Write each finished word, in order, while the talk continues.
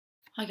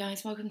Hi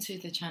guys, welcome to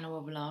the channel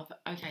of love.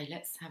 Okay,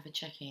 let's have a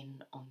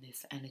check-in on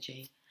this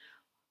energy.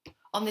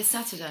 On this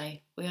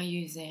Saturday, we are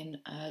using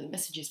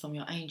messages from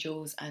your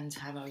angels and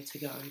tarot to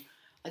go.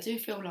 I do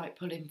feel like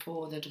pulling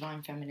for the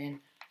divine feminine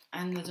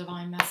and the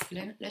divine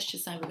masculine. Let's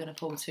just say we're going to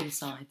pull two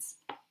sides.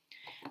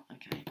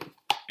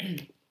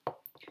 Okay.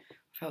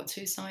 Felt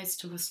two sides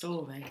to a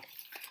story.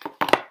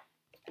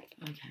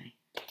 Okay.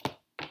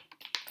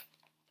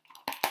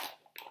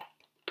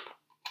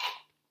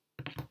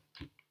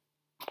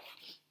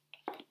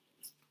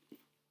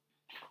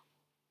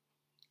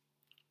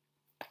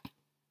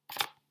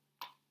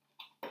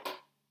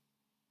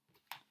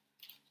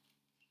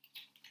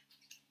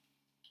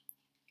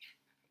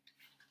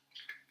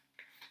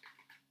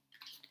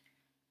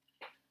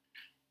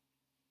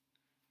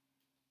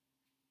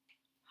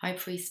 High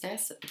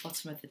Priestess at the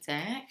bottom of the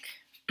deck.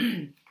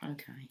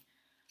 Okay.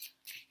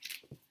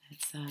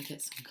 Let's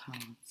get some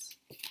cards.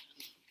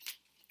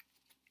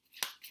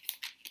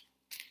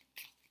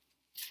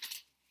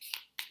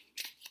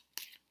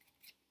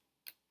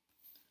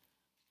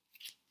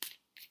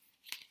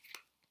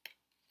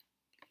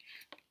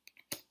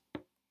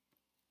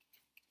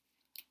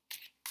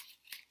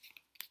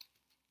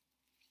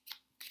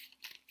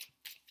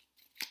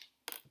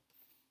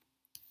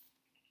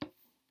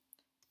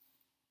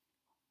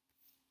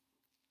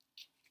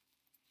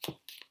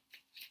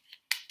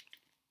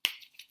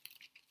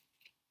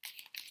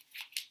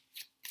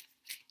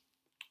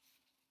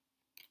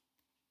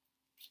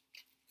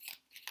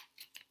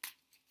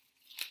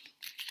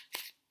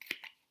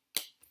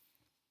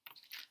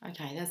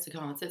 Okay, there's the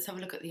cards. Let's have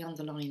a look at the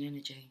underlying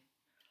energy.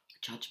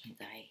 Judgment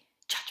Day.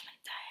 Judgment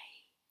Day.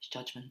 It's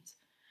judgment.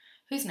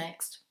 Who's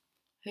next?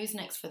 Who's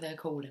next for their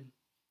calling?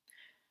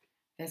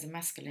 There's a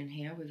masculine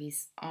here with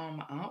his arm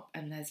up,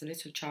 and there's a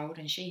little child,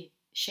 and she,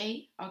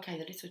 okay,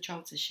 the little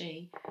child's a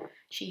she.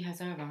 She has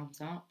her arms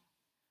up.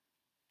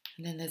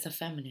 And then there's a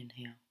feminine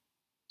here.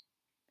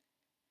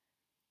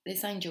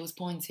 This angel's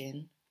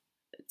pointing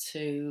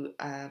to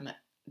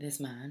this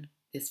man,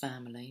 this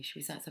family. Should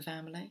we say it's a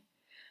family?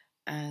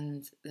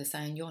 And they're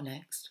saying, you're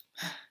next.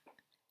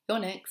 You're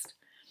next.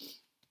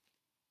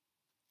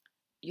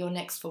 You're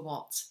next for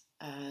what?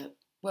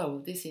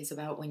 Well, this is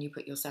about when you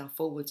put yourself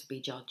forward to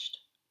be judged.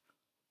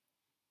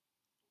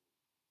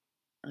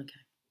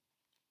 Okay.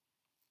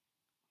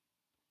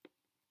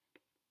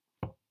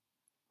 Put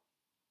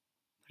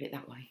it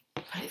that way.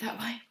 Put it that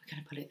way. We're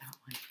going to put it that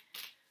way.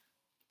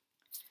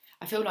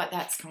 I feel like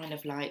that's kind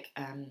of like,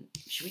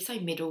 should we say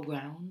middle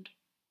ground?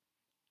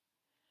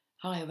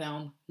 Higher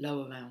realm,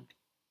 lower realm.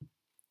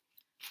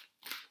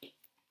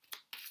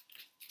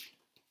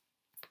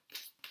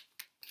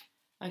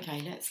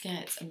 Okay, let's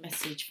get a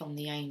message from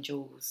the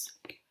angels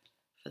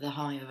for the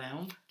higher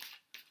realm.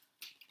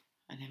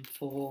 And then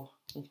for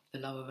the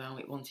lower realm,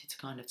 it wanted to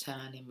kind of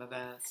turn in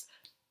reverse.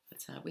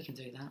 But we can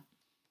do that.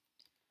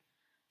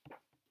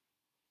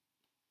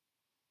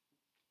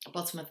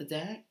 Bottom of the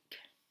deck.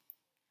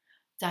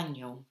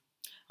 Daniel,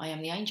 I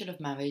am the angel of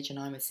marriage and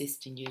I'm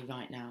assisting you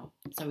right now.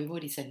 So we've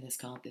already sent this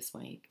card this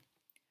week.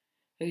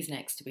 Who's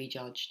next to be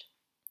judged?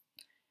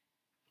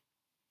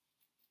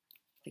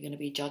 They're going to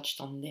be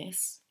judged on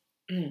this.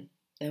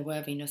 Their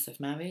worthiness of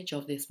marriage,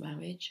 of this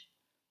marriage.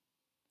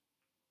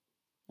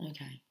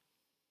 Okay.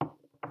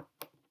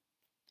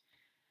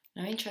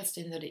 Now,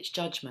 interesting that it's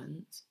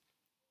judgment.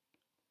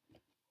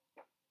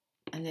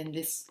 And then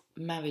this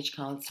marriage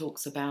card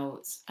talks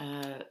about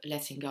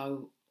letting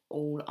go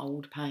all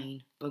old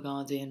pain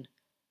regarding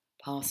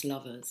past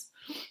lovers.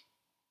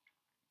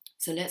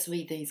 So let's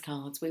read these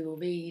cards. We will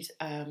read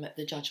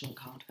the judgment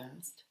card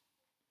first.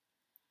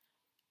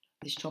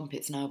 This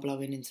trumpet's now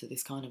blowing into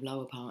this kind of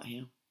lower part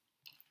here.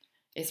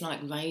 It's like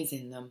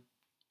raising them.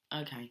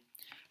 Okay,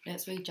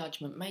 let's read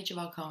Judgment. Major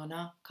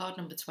Arcana, card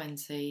number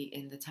 20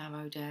 in the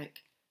tarot deck.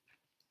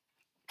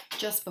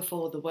 Just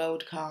before the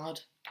World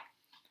card.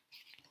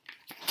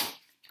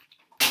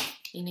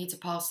 You need to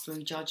pass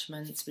through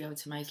judgment to be able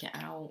to make it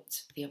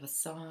out the other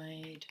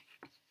side.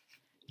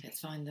 Let's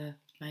find the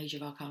Major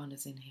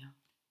Arcanas in here.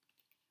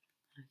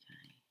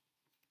 Okay.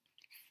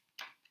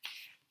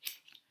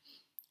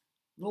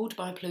 Ruled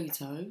by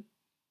Pluto,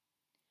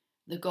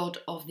 the god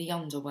of the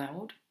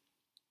underworld.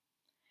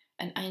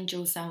 An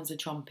angel sounds a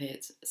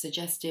trumpet,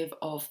 suggestive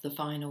of the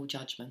final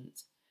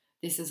judgment.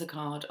 This is a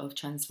card of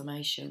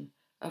transformation.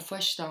 A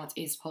fresh start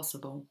is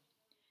possible.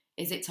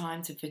 Is it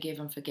time to forgive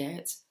and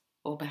forget,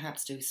 or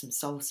perhaps do some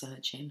soul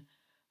searching?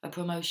 A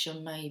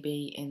promotion may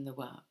be in the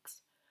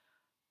works.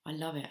 I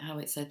love it how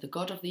it said the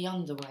god of the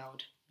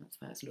underworld. That's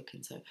where it's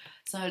looking to.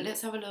 So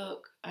let's have a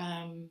look.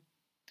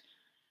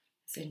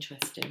 It's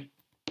interesting.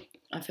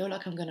 I feel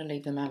like I'm going to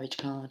leave the marriage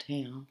card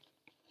here.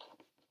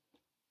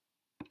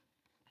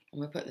 And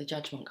we'll put the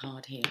judgment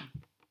card here.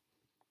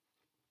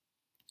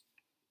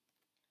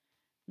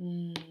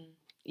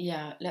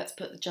 Yeah, let's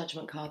put the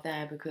judgment card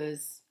there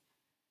because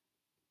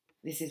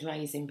this is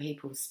raising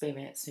people's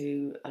spirits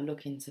who are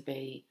looking to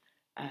be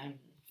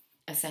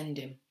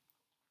ascending.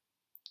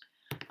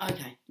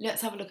 Okay,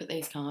 let's have a look at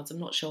these cards. I'm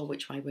not sure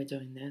which way we're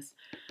doing this.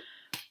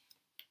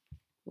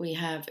 We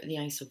have the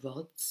Ace of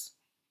Rods.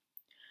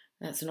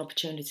 That's an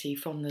opportunity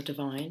from the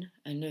divine,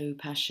 a new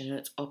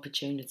passionate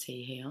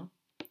opportunity here.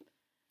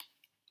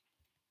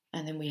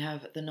 And then we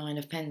have the Nine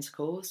of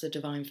Pentacles, the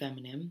divine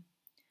feminine.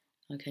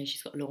 Okay,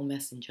 she's got a little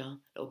messenger,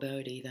 little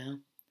birdie there.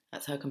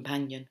 That's her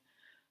companion.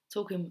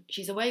 Talking,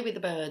 she's away with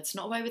the birds,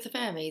 not away with the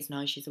fairies.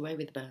 No, she's away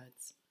with the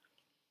birds.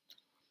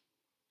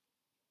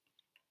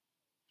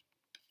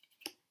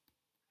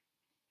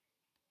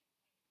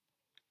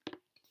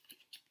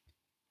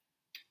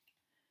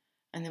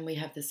 And then we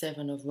have the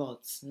Seven of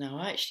Rods. Now,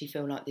 I actually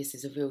feel like this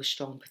is a real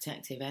strong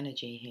protective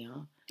energy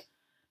here.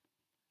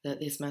 That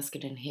this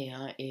masculine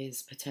here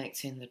is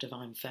protecting the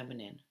divine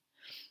feminine.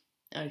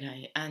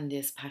 Okay, and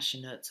this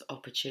passionate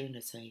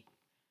opportunity.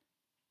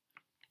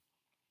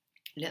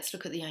 Let's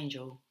look at the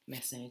angel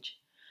message.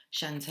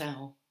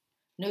 Chantal,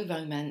 new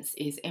romance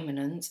is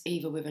imminent,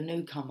 either with a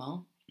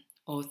newcomer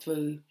or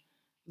through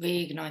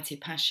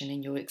reignited passion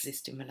in your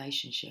existing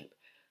relationship.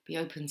 Be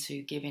open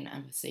to giving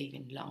and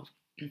receiving love.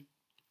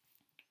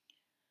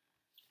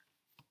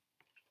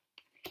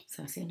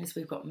 So seeing as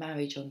we've got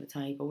marriage on the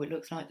table, it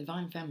looks like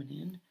divine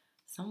feminine,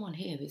 someone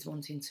here is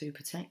wanting to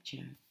protect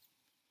you.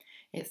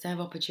 It's their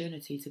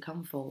opportunity to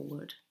come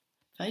forward,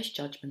 face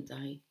Judgment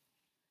Day.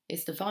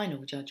 It's the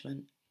final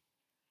judgment,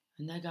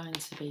 and they're going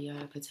to be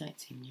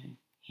protecting you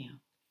here.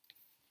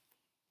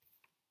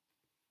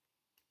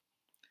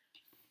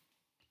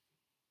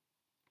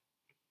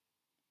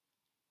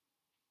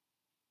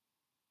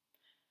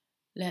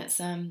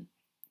 Let's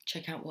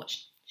check out what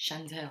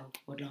Chantal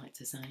would like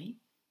to say.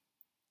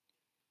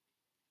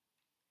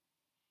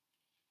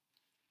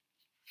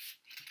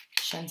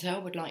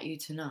 Chantal would like you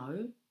to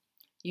know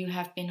you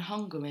have been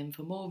hungering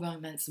for more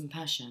romance and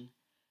passion,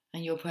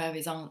 and your prayer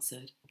is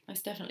answered.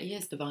 Most definitely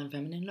is, divine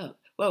feminine. Look,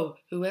 well,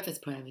 whoever's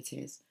prayer it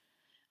is,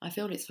 I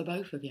feel it's for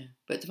both of you.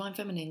 But divine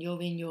feminine,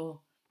 you're in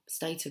your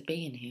state of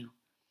being here.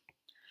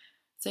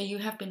 So you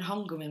have been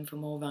hungering for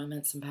more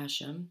romance and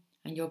passion,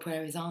 and your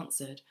prayer is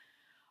answered.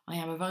 I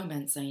am a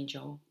romance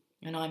angel,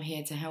 and I'm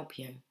here to help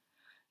you.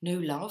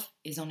 New love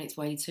is on its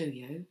way to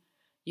you.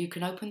 You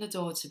can open the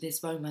door to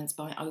this romance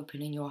by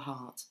opening your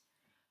heart.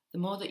 The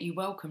more that you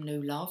welcome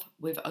new love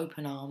with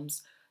open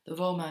arms, the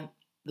more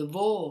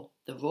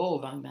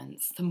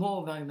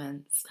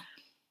romance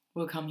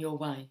will come your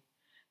way.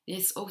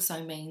 This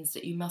also means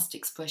that you must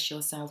express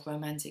yourself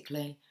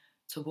romantically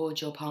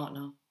towards your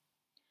partner.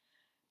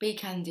 Be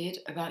candid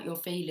about your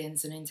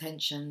feelings and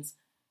intentions.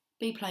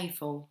 Be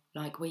playful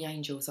like we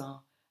angels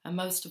are. And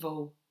most of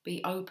all,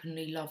 be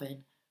openly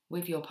loving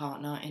with your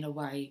partner in a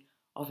way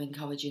of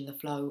encouraging the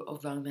flow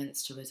of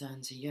romance to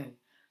return to you.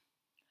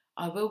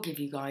 I will give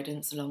you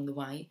guidance along the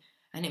way,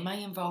 and it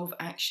may involve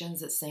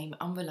actions that seem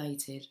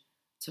unrelated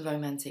to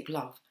romantic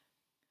love.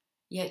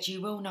 Yet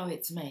you will know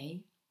it's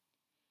me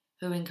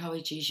who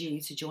encourages you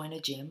to join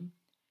a gym,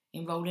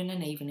 enroll in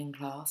an evening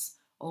class,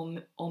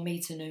 or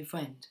meet a new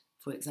friend,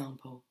 for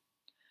example.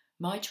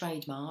 My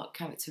trademark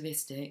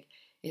characteristic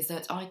is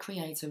that I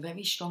create a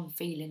very strong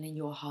feeling in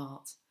your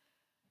heart,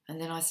 and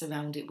then I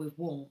surround it with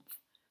warmth,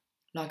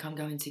 like I'm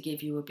going to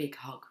give you a big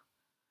hug.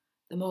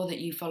 The more that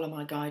you follow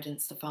my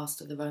guidance, the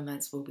faster the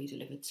romance will be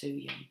delivered to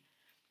you.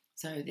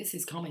 So this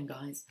is common,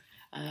 guys.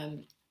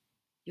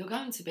 You're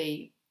going to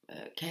be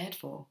cared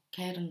for,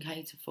 cared and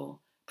catered for,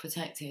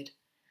 protected.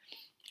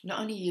 Not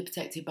only are you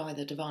protected by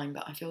the divine,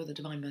 but I feel the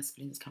divine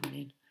masculine is coming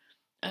in.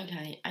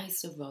 Okay,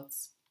 Ace of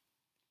Rods.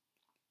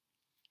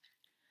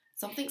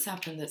 Something's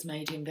happened that's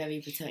made him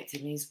very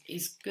protected, and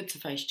he's good to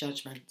face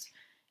judgment.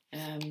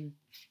 Okay.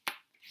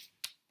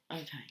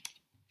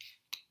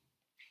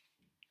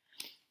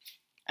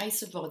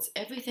 Ace of Rods.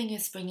 Everything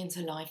is springing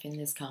to life in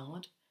this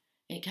card.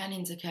 It can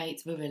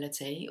indicate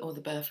virility or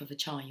the birth of a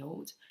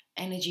child.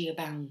 Energy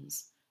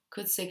abounds.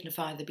 Could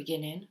signify the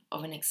beginning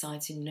of an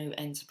exciting new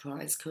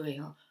enterprise,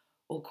 career,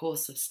 or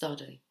course of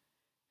study.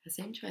 It's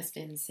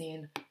interesting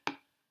seeing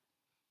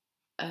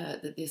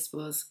that this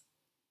was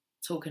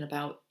talking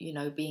about,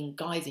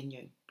 guiding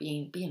you,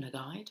 being a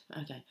guide,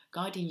 okay,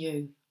 guiding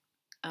you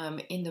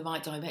in the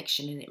right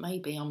direction, and it may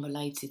be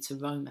unrelated to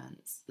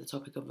romance, the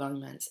topic of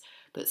romance,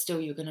 but still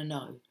you're going to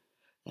know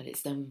that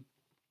it's them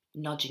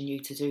nudging you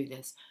to do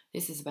this.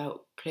 This is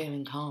about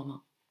clearing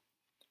karma,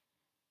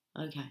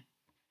 okay,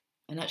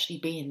 and actually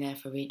being there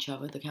for each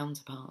other, the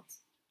counterparts.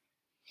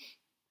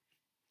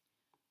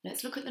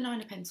 Let's look at the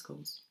Nine of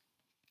Pentacles.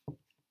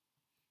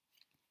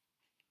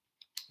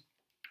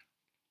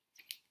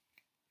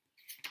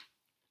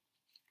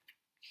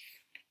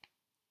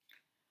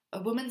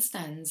 A woman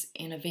stands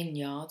in a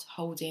vineyard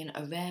holding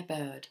a rare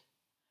bird.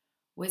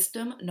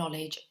 Wisdom,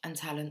 knowledge and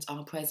talent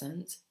are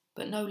present,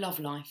 but no love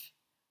life.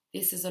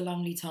 This is a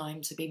lonely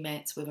time to be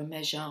met with a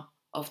measure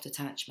of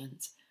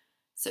detachment.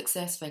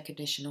 Success,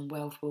 recognition and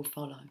wealth will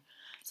follow.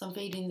 So I'm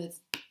feeling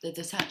the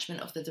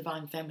detachment of the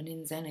divine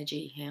feminine's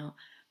energy here.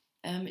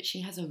 She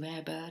has a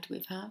rare bird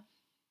with her.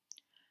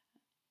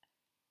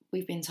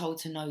 We've been told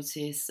to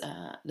notice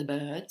the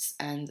birds,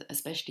 and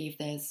especially if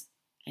there's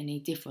any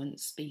different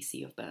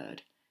species of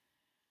bird.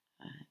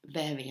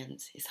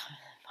 Variant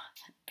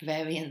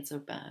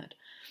of bird.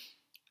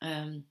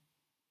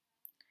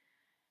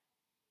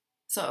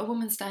 So a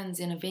woman stands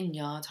in a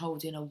vineyard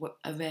holding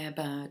a rare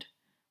bird.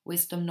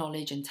 Wisdom,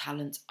 knowledge and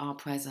talent are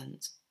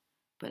present,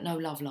 but no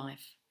love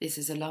life. This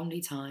is a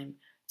lonely time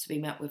to be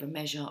met with a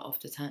measure of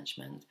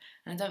detachment.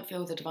 And I don't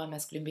feel the Divine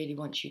Masculine really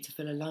wants you to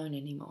feel alone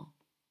anymore.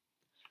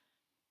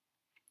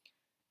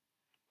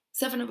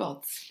 Seven of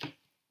Rods.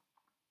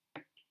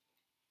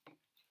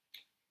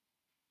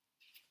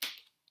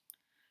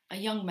 A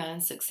young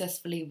man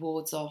successfully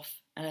wards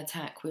off an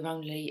attack with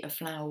only a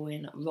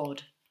flowering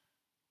rod.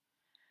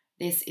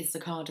 This is the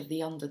card of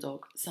the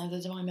underdog. So the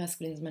Divine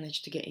Masculine's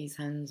managed to get his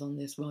hands on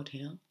this rod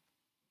here.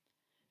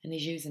 And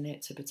he's using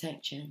it to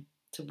protect you,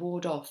 to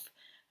ward off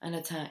an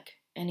attack,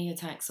 any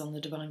attacks on the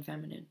Divine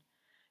Feminine.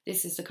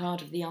 This is the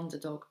card of the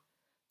underdog.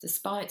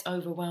 Despite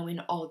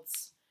overwhelming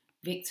odds,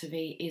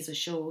 victory is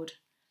assured.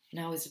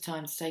 Now is the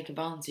time to take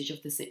advantage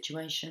of the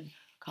situation.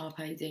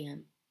 Carpe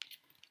diem.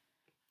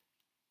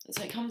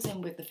 So it comes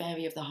in with the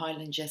Fairy of the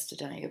Highlands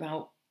yesterday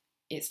about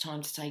it's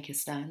time to take a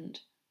stand.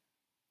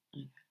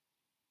 Okay.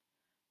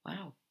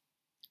 Wow.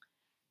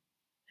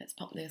 Let's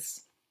pop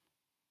this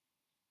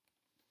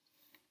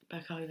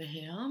back over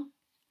here.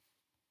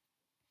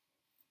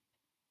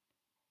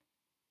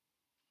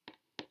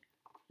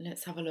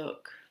 Let's have a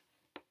look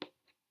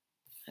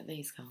at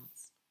these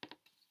cards.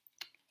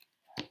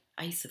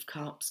 Ace of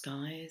Cups,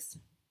 guys.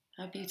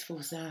 How beautiful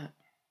is that?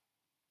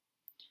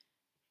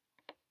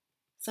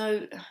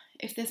 So,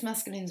 if this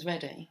masculine's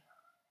ready,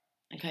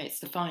 okay, it's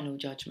the final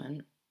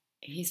judgment.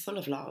 He's full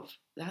of love.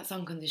 That's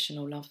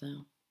unconditional love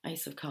now.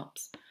 Ace of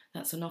Cups.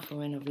 That's an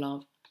offering of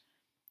love.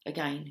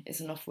 Again, it's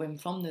an offering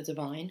from the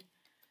divine,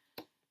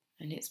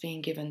 and it's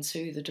being given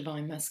to the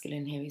Divine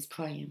Masculine here. He's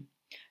praying.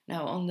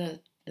 Now, on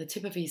the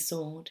tip of his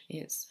sword,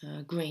 it's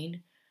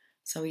green,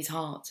 so his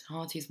heart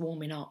is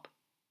warming up.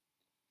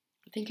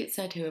 I think it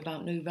said here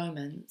about new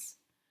romance.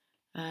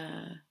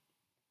 It's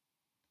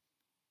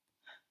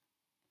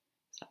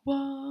like,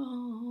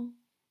 whoa,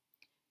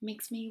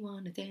 makes me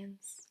want to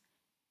dance.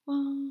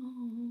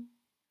 Whoa,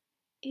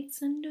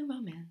 it's a new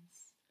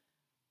romance.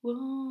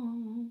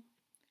 Whoa,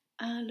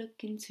 I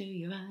look into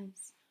your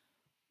eyes.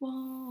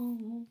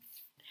 Whoa,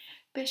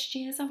 best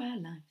years of our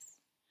lives.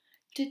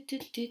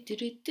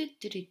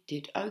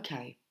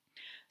 Okay,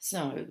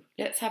 so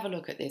let's have a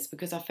look at this,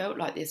 because I felt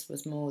like this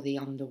was more the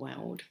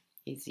underworld.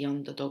 He's the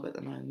underdog at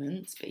the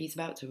moment, but he's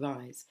about to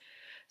rise.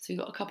 So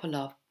you've got a couple of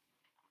love,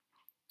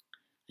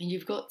 and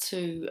you've got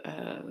two,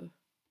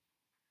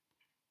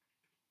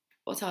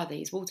 what are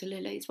these? Water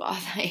lilies? What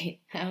are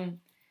they? Are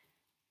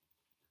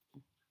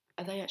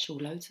they actual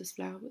lotus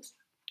flowers?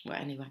 Well,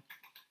 anyway.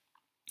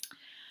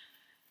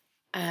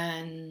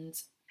 And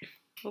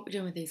what we're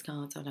doing with these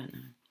cards, I don't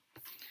know.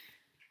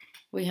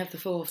 We have the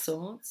Four of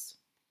Swords,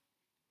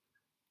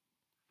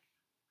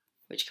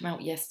 which came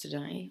out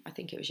yesterday. I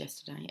think it was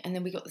yesterday. And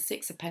then we got the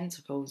Six of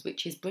Pentacles,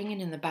 which is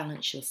bringing in the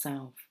balance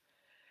yourself.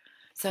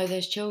 So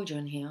there's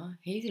children here.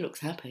 He looks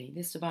happy.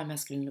 This Divine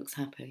Masculine looks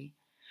happy.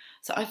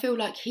 So I feel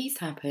like he's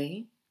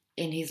happy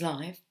in his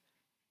life,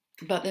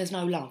 but there's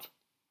no love.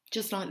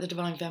 Just like the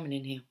Divine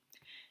Feminine here.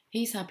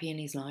 He's happy in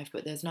his life,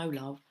 but there's no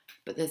love.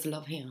 But there's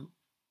love here.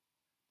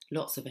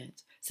 Lots of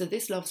it. So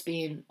this love's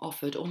being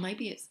offered, or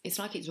maybe it's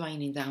like it's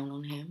raining down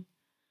on him.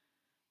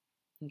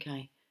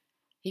 Okay.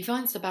 He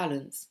finds the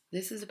balance.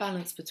 This is a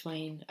balance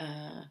between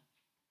the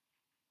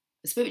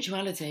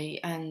spirituality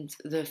and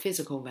the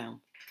physical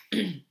realm.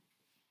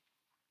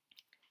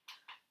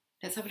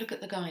 Let's have a look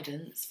at the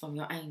guidance from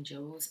your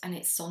angels, and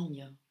it's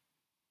Sonia.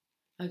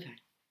 Okay.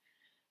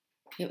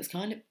 It was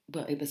kind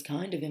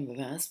of in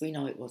reverse. We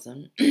know it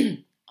wasn't.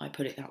 I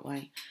put it that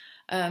way.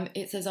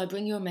 It says, I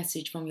bring you a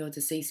message from your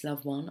deceased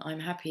loved one.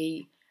 I'm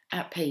happy,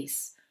 at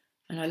peace,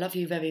 and I love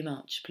you very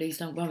much. Please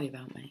don't worry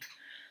about me.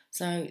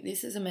 So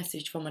this is a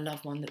message from a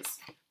loved one that's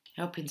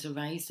helping to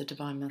raise the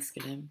Divine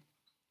Masculine.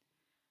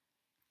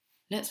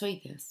 Let's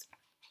read this.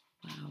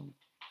 Wow.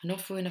 An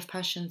offering of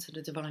passion to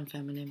the Divine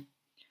Feminine.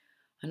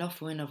 An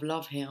offering of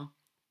love here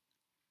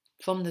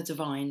from the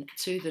Divine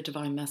to the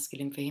Divine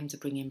Masculine for him to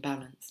bring in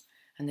balance.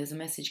 And there's a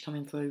message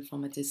coming through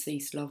from a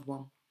deceased loved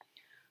one.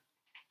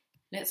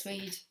 Let's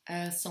read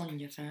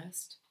Sonia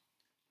first.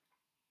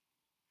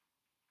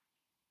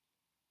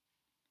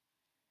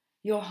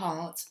 Your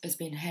heart has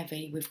been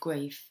heavy with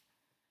grief.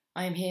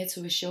 I am here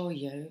to assure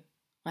you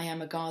I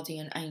am a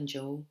guardian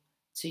angel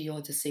to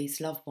your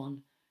deceased loved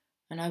one,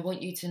 and I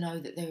want you to know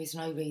that there is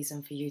no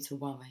reason for you to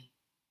worry.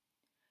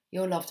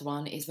 Your loved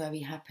one is very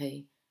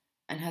happy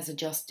and has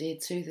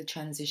adjusted to the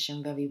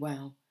transition very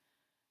well.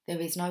 There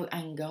is no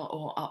anger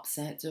or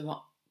upset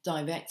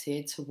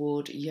directed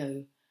toward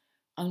you,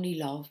 only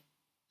love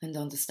and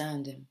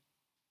understanding.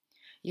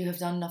 You have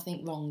done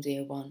nothing wrong,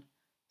 dear one,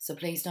 so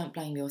please don't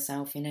blame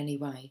yourself in any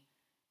way.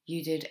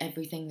 You did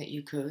everything that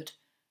you could,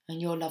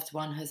 and your loved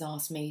one has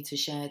asked me to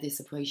share this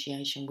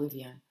appreciation with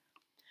you.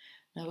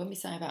 Now, when we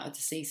say about a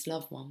deceased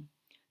loved one,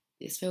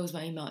 this feels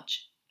very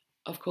much,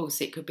 of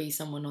course, it could be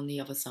someone on the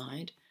other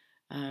side,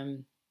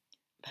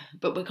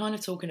 but we're kind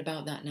of talking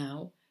about that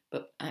now,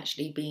 but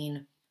actually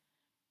being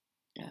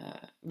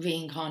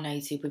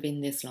reincarnated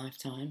within this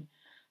lifetime.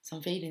 So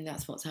I'm feeling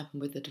that's what's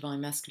happened with the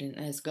Divine Masculine.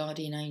 There's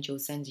guardian angel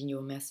sending you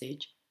a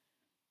message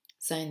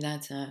saying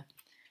that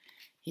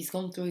he's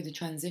gone through the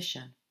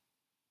transition.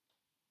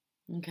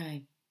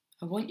 Okay.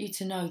 I want you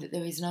to know that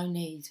there is no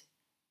need,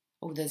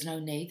 or there's no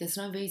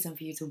reason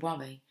for you to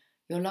worry.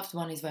 Your loved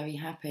one is very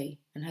happy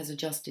and has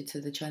adjusted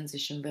to the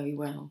transition very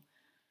well.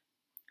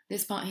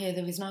 This part here,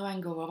 there is no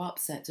anger or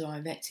upset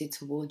directed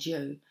towards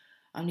you,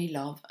 only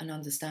love and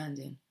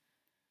understanding.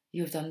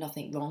 You have done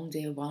nothing wrong,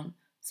 dear one,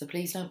 so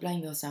please don't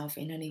blame yourself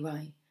in any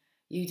way.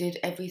 You did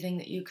everything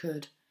that you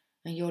could,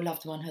 and your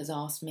loved one has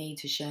asked me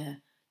to share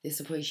this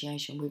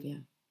appreciation with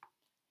you.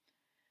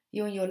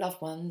 You and your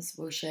loved ones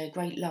will share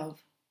great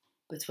love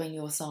between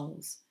your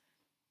souls.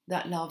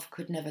 That love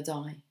could never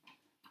die.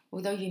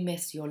 Although you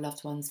miss your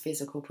loved one's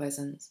physical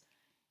presence,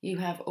 you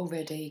have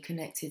already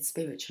connected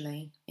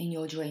spiritually in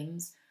your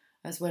dreams,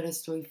 as well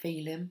as through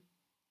feeling,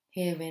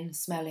 hearing,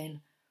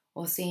 smelling,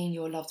 or seeing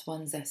your loved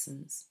one's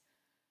essence.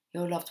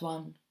 Your loved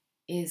one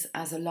is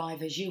as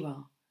alive as you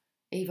are,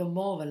 even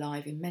more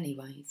alive in many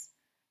ways.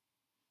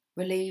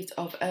 Relieved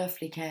of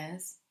earthly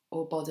cares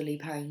or bodily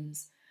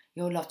pains,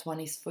 your loved one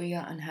is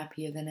freer and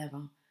happier than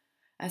ever.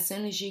 As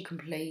soon as you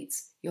complete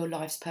your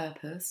life's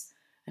purpose,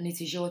 and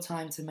it is your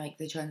time to make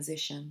the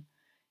transition,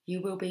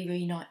 you will be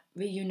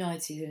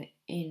reunited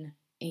in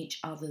each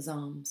other's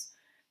arms.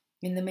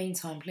 In the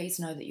meantime, please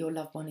know that your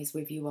loved one is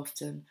with you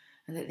often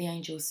and that the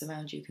angels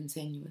surround you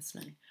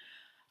continuously.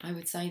 I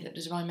would say that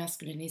the Divine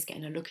Masculine is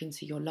getting a look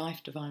into your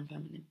life, Divine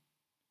Feminine.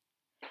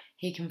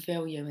 He can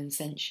feel you and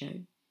sense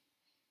you.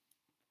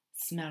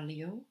 Smell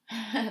you.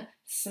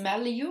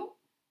 Smell you.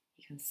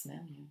 He can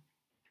smell you.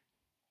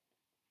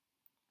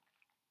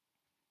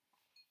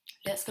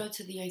 Let's go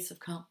to the Ace of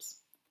Cups,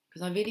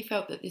 because I really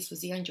felt that this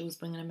was the angels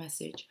bringing a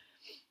message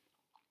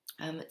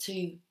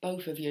to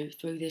both of you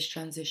through this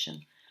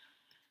transition.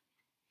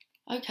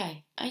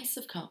 Okay, Ace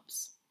of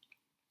Cups.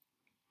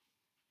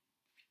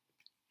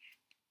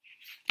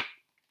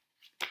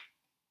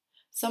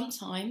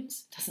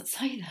 Sometimes, doesn't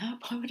say that,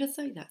 why would I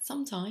say that?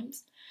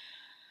 Sometimes.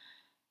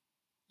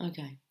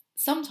 Okay.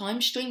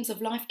 Sometimes streams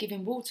of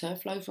life-giving water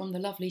flow from the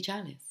lovely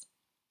chalice.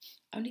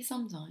 Only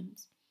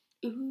sometimes.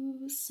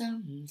 Ooh,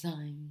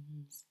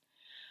 sometimes.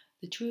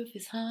 The truth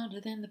is harder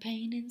than the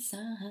pain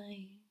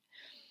inside.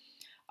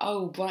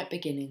 Oh, bright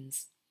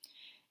beginnings.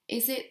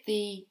 Is it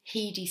the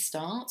heady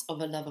start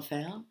of a love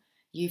affair?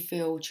 You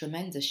feel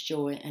tremendous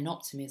joy and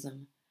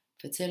optimism,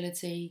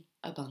 fertility,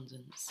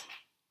 abundance.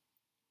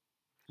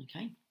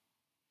 Okay.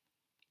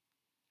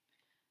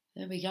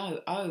 There we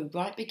go. Oh,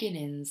 bright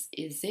beginnings.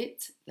 Is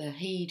it the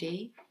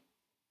heady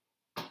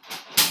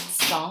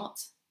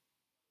start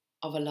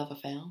of a love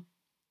affair?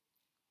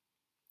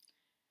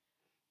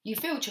 You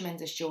feel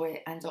tremendous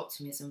joy and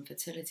optimism,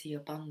 fertility,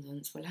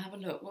 abundance. We'll have a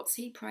look. What's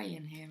he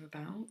praying here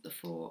about? The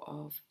Four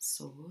of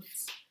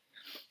Swords.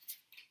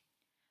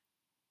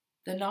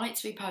 The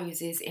knight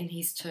reposes in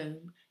his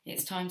tomb.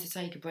 It's time to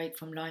take a break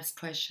from life's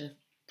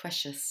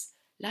precious.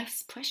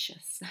 Life's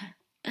precious.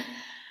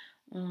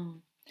 Oh.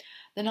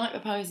 The knight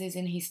reposes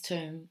in his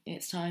tomb.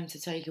 It's time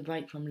to take a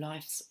break from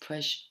life's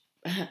precious.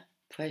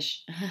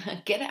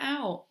 Get it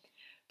out.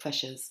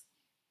 Pressures.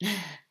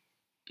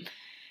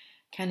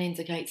 Can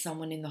indicate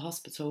someone in the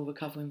hospital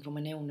recovering from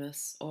an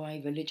illness or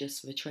a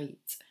religious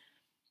retreat.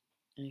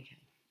 Okay.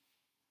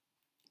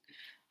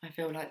 I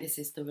feel like this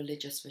is the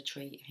religious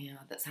retreat here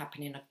that's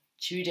happening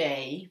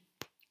today.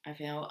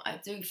 I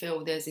do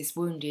feel there's this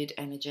wounded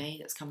energy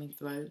that's coming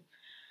through.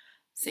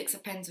 Six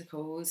of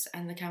Pentacles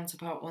and the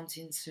counterpart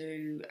wanting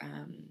to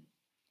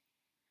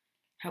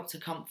help to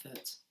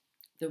comfort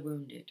the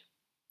wounded.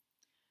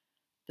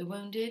 The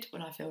wounded,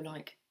 well, I feel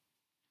like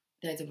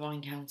their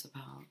divine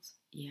counterpart.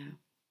 Yeah.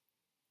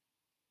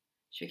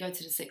 Should we go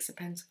to the Six of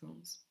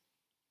Pentacles?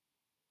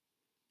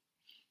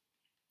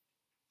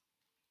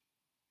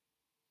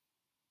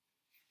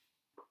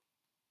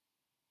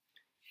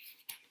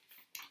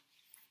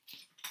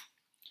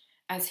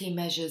 As he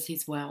measures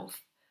his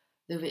wealth,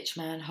 the rich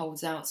man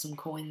holds out some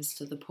coins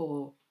to the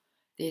poor.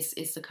 This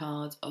is the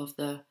card of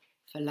the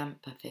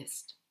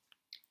philanthropist.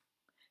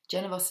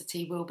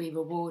 Generosity will be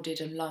rewarded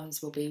and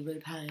loans will be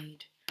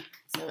repaid.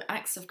 So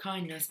acts of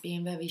kindness,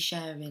 being very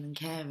sharing and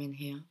caring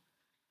here.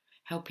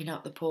 Helping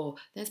out the poor.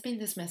 There's been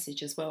this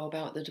message as well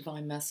about the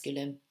Divine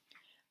Masculine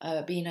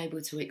being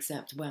able to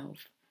accept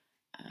wealth.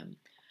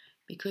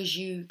 Because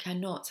you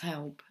cannot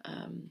help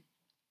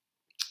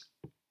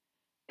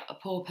a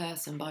poor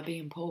person by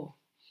being poor.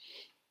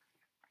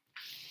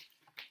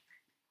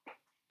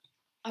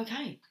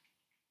 Okay.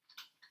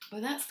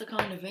 Well, that's the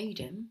kind of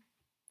reading.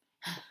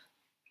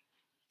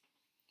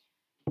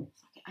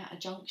 It's like at a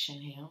junction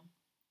here.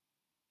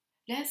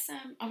 Let's,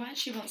 I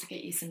actually want to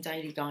get you some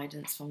daily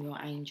guidance from your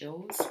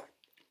angels.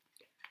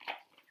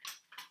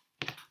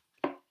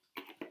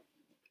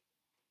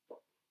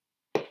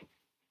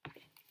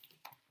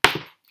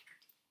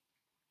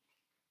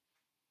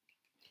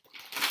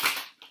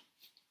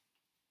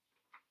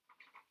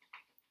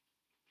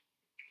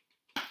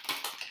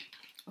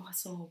 Oh, I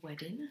saw a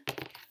wedding.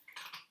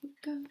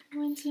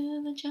 Going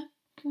to the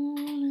chapel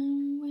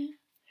and we're...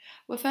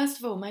 Well, first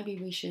of all, maybe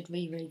we should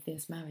reread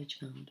this marriage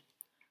card.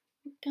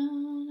 We're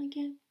gonna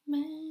get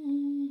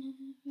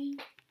married.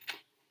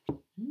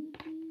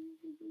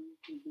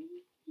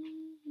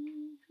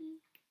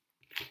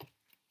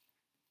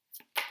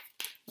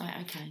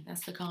 Right, okay,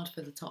 that's the card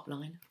for the top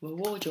line.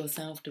 Reward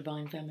yourself,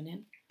 Divine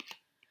Feminine,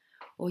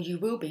 or you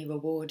will be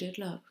rewarded.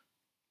 Look.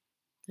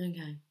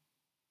 Okay.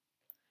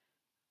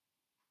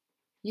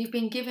 You've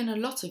been given a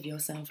lot of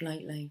yourself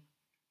lately.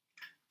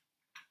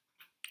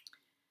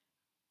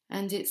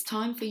 And it's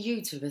time for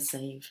you to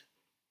receive.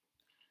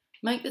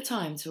 Make the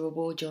time to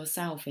reward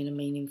yourself in a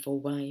meaningful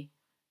way.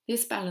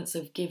 This balance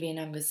of giving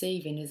and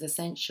receiving is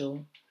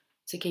essential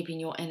to keeping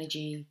your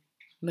energy,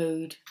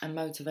 mood and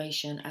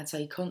motivation at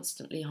a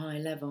constantly high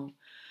level.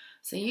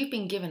 So you've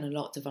been given a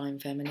lot, Divine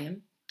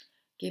Feminine.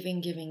 Giving,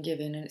 giving,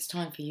 giving, and it's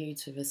time for you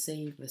to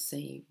receive,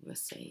 receive,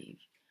 receive.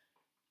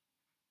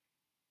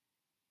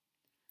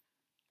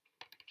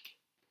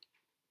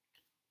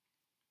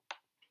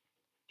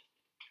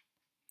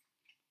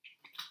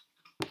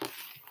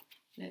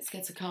 Let's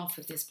get a card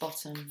for this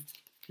bottom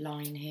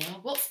line here.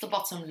 What's the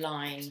bottom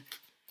line?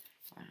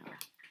 Wow.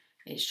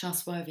 It's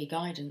trustworthy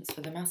guidance for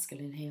the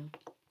masculine here.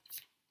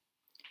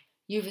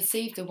 You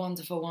received a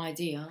wonderful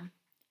idea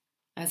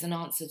as an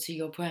answer to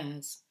your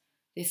prayers.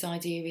 This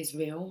idea is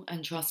real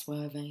and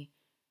trustworthy.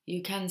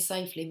 You can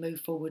safely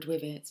move forward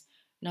with it,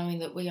 knowing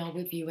that we are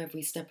with you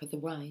every step of the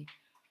way.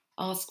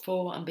 Ask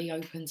for and be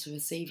open to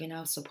receiving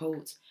our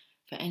support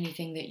for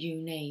anything that you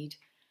need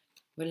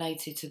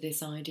related to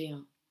this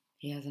idea.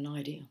 He has an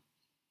idea.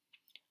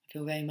 I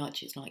feel very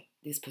much it's like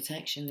this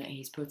protection that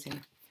he's putting.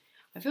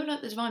 I feel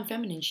like the Divine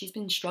Feminine, she's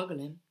been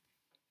struggling,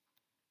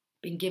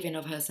 been giving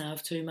of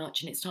herself too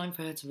much, and it's time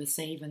for her to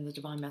receive, and the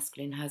Divine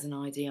Masculine has an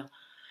idea.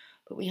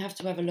 But we have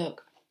to have a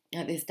look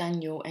at this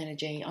Daniel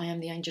energy. I am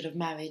the angel of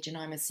marriage and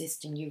I'm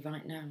assisting you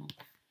right now.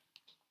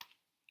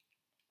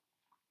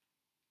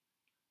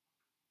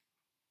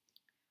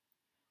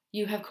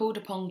 You have called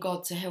upon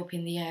God to help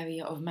in the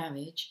area of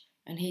marriage,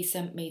 and he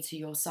sent me to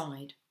your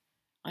side.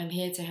 I'm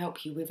here to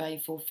help you with a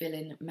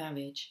fulfilling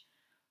marriage.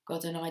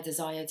 God and I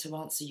desire to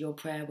answer your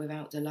prayer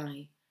without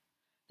delay.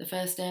 The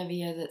first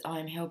area that I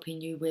am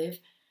helping you with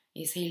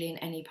is healing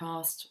any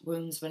past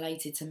wounds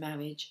related to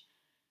marriage.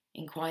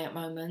 In quiet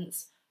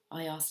moments,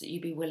 I ask that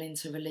you be willing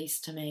to release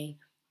to me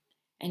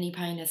any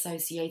pain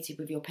associated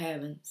with your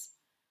parents.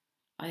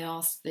 I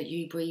ask that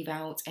you breathe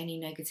out any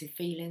negative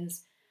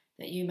feelings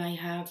that you may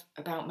have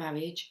about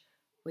marriage,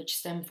 which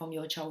stem from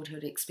your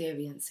childhood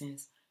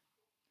experiences.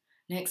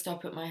 Next, I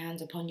put my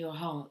hand upon your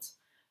heart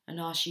and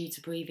ask you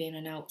to breathe in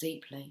and out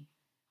deeply.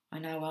 I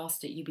now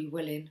ask that you be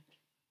willing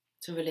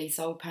to release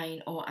old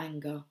pain or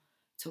anger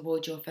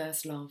toward your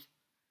first love.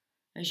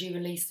 As you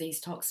release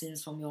these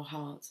toxins from your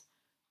heart,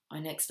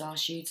 I next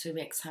ask you to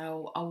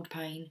exhale old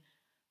pain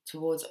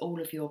towards all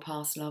of your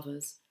past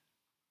lovers.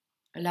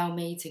 Allow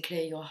me to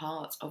clear your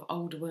heart of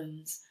old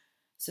wounds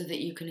so that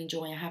you can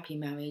enjoy a happy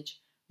marriage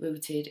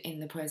rooted in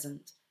the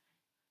present.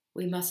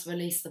 We must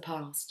release the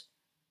past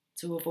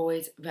to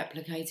avoid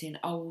replicating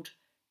old,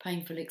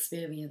 painful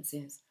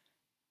experiences.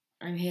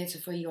 I'm here to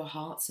free your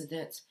heart so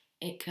that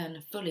it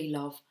can fully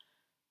love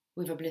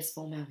with a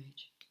blissful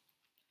marriage.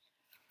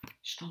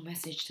 Strong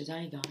message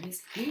today,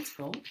 guys.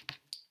 Beautiful.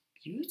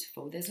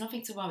 Beautiful. There's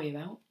nothing to worry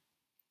about.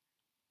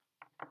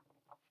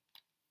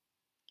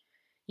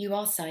 You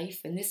are safe,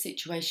 and this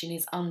situation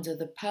is under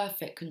the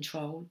perfect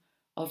control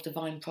of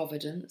divine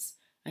providence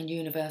and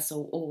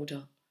universal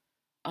order.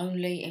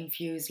 Only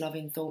infuse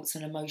loving thoughts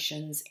and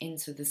emotions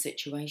into the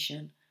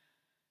situation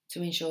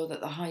to ensure that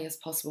the highest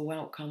possible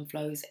outcome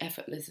flows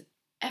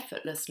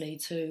effortlessly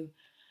to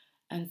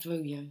and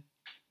through you.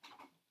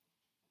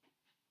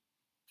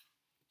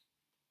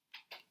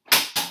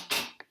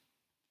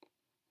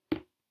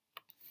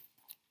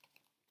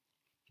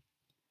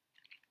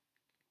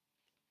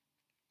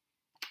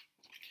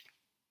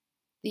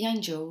 The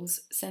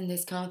angels send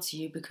this card to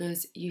you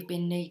because you've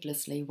been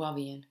needlessly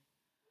worrying.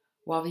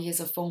 Worry is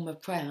a form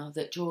of prayer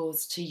that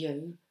draws to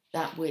you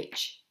that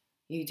which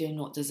you do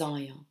not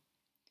desire.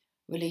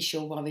 Release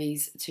your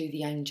worries to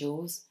the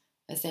angels,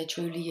 as there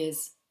truly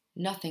is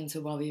nothing to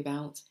worry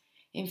about.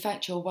 In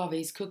fact, your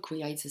worries could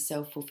create a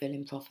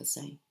self-fulfilling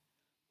prophecy.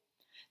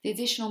 The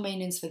additional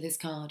meanings for this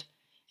card: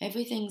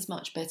 everything's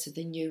much better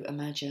than you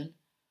imagine.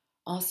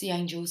 Ask the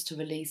angels to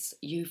release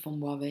you from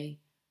worry.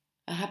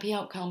 A happy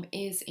outcome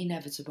is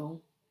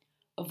inevitable.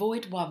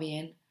 Avoid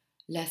worrying,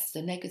 lest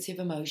the negative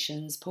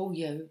emotions pull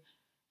you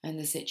and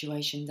the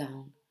situation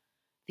down.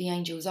 The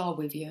angels are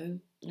with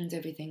you and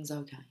everything's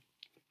okay.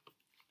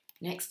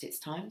 Next, it's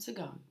time to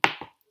go.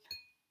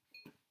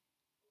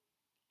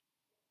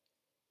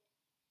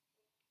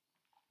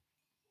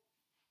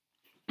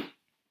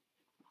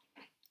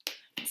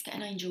 Let's get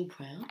an angel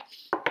prayer.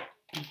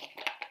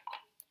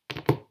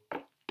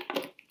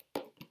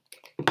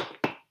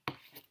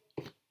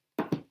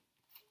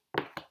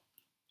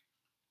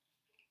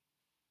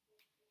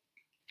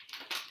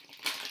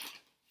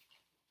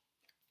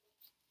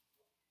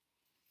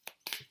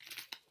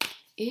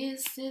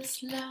 Is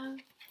this love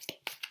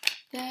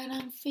that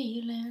I'm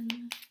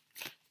feeling?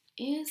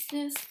 Is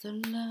this the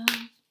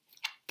love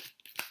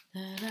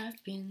that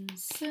I've been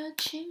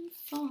searching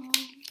for?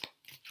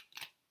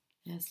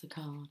 There's the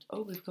card.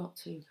 Oh, we've got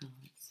 2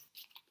 cards.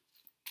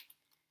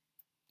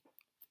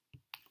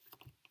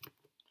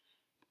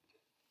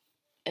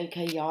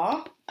 Okay,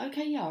 yeah.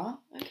 Okay, yeah.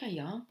 Okay,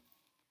 yeah.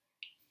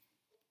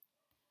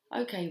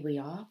 Okay, we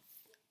are.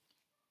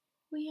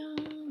 We are.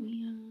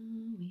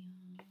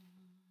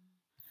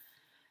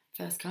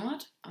 First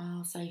card,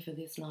 I'll say for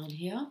this line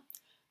here.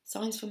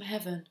 Signs from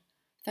heaven.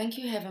 Thank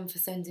you, heaven, for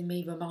sending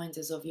me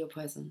reminders of your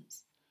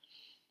presence.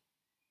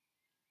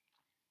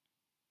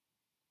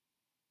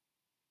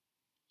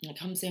 It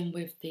comes in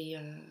with the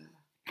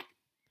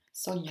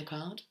Sonia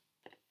card.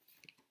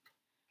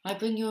 I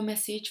bring you a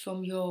message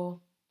from your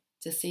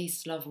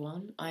deceased loved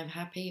one. I am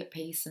happy, at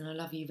peace, and I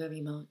love you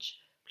very much.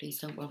 Please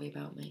don't worry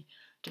about me.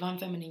 Divine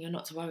Feminine, you're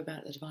not to worry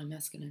about the Divine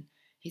Masculine.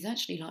 He's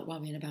actually like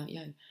worrying about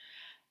you.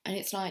 And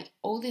it's like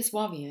all this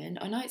worrying.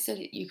 I know it said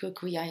you could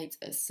create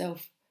a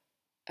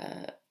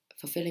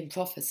self-fulfilling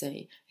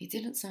prophecy. He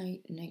didn't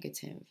say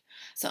negative.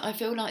 So I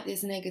feel like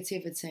this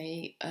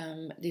negativity,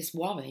 this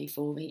worry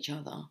for each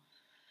other.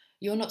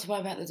 You're not to worry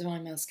about the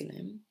Divine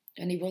Masculine.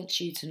 And he wants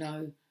you to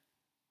know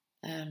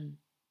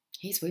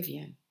he's with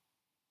you.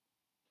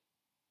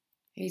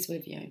 He's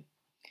with you.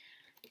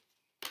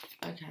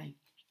 Okay.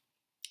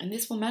 And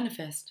this will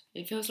manifest.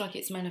 It feels like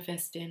it's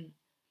manifesting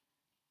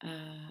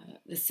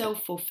the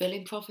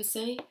self-fulfilling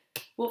prophecy.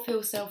 What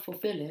feels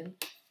self-fulfilling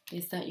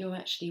is that you're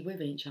actually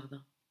with each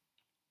other.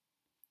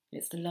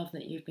 It's the love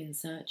that you've been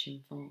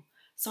searching for.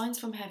 Signs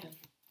from heaven.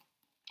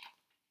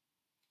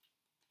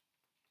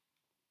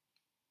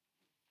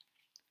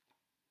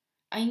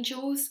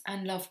 Angels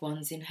and loved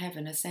ones in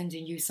heaven are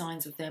sending you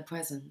signs of their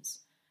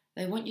presence.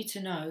 They want you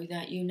to know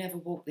that you never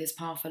walk this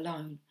path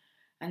alone,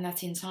 and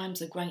that in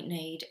times of great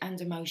need and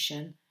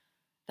emotion,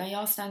 they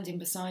are standing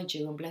beside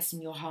you and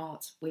blessing your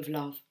heart with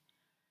love.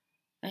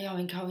 They are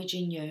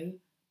encouraging you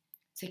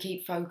to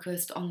keep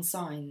focused on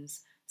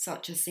signs,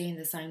 such as seeing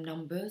the same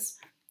numbers,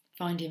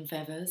 finding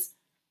feathers,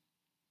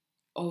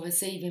 or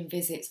receiving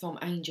visits from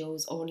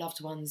angels or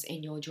loved ones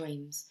in your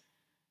dreams.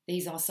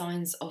 These are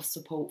signs of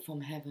support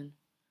from heaven.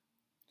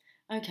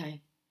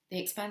 Okay, the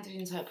expanded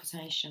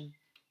interpretation.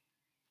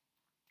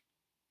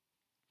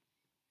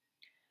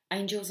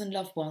 Angels and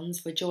loved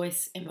ones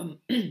rejoice in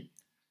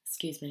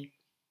excuse me.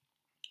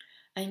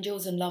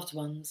 Angels and loved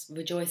ones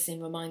rejoice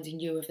in reminding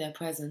you of their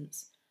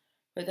presence,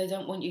 but they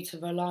don't want you to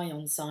rely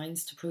on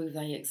signs to prove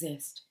they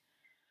exist.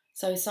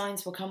 So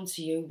signs will come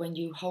to you when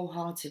you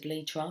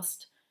wholeheartedly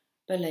trust,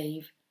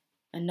 believe,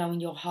 and know in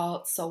your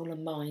heart, soul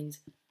and mind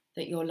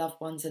that your loved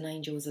ones and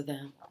angels are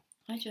there.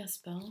 Hi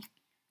Jasper.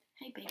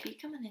 Hey baby,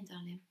 come on in,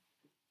 darling.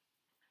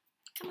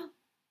 Come on.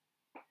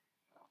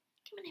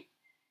 Come on in.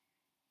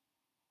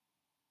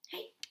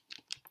 Hey.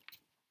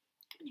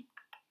 Come on in.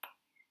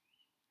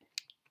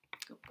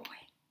 Good boy.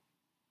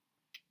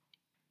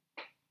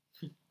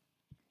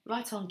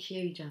 Right on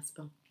cue,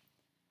 Jasper.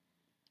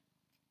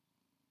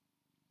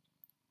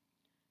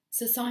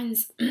 So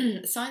signs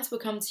will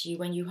come to you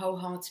when you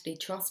wholeheartedly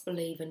trust,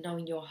 believe and know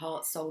in your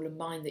heart, soul and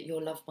mind that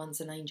your loved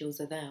ones and angels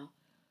are there.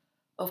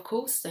 Of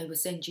course, they will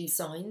send you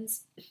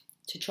signs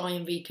to try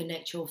and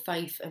reconnect your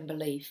faith and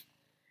belief.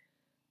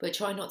 But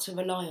try not to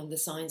rely on the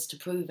signs to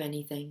prove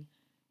anything.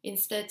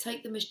 Instead,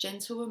 take them as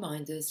gentle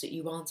reminders that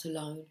you aren't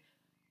alone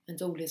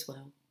and all is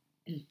well.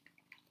 Hey,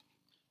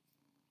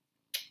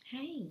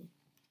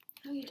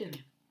 how are you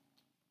doing?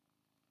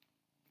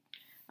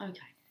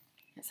 Okay,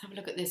 let's have a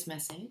look at this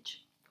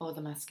message for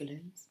the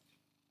masculines.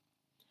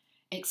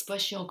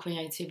 Express your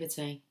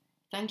creativity.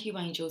 Thank you,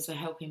 angels, for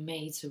helping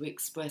me to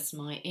express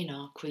my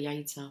inner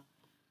creator.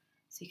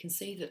 So you can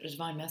see that the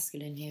Divine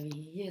Masculine here,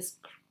 he is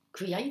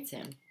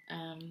creating.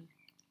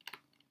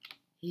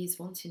 He's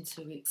wanting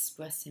to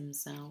express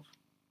himself.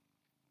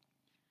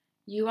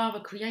 You are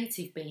a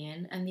creative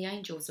being, and the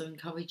angels are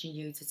encouraging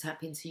you to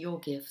tap into your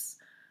gifts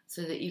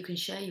so that you can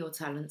share your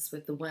talents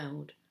with the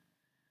world.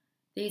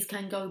 These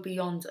can go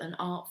beyond an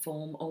art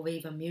form or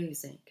even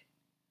music.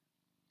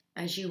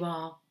 As you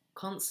are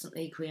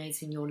constantly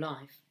creating your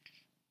life,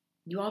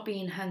 you are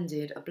being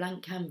handed a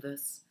blank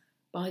canvas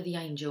by the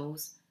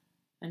angels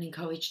and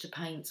encouraged to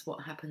paint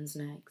what happens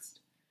next.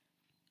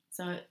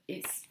 So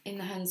it's in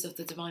the hands of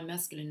the Divine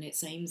Masculine, it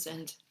seems,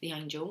 and the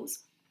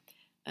angels.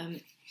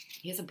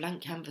 He has a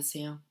blank canvas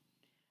here, and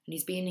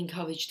he's being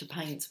encouraged to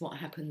paint what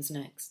happens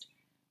next.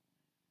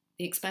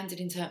 The expanded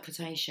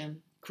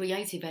interpretation.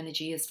 Creative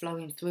energy is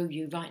flowing through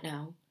you right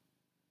now.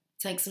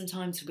 Take some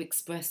time to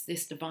express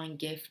this divine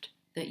gift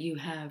that you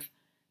have.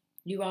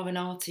 You are an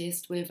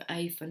artist with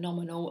a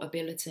phenomenal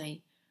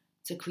ability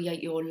to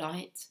create your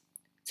light,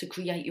 to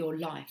create your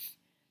life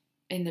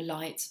in the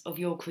light of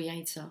your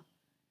creator.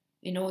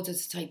 In order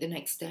to take the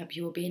next step,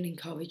 you are being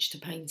encouraged to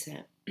paint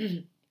it,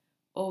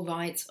 or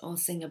write or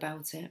sing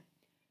about it.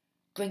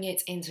 Bring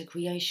it into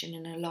creation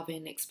in a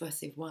loving,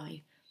 expressive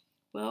way.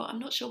 Well, I'm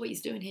not sure what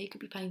he's doing here. He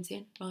could be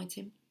painting,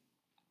 writing.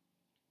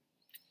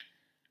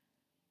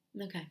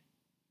 Okay.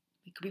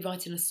 We could be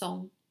writing a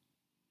song.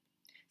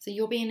 So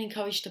you're being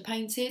encouraged to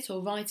paint it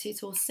or write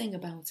it or sing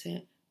about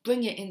it.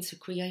 Bring it into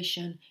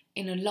creation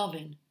in a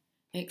loving,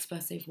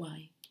 expressive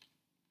way.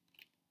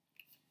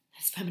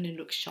 This feminine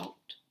looks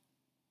shocked.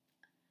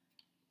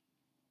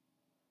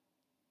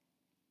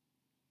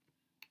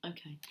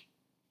 Okay.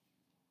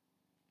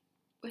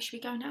 Where should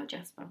we go now,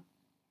 Jasper?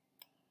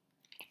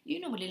 You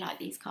normally like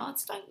these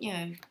cards, don't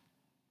you?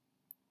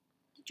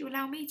 Did you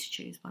allow me to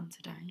choose one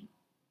today?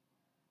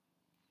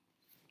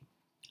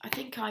 I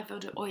think I've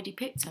already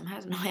picked them,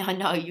 hasn't I? I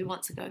know, you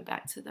want to go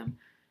back to them.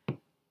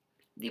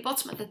 The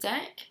bottom of the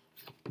deck.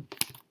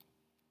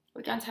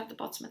 We're going to have the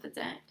bottom of the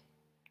deck.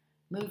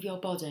 Move your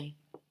body.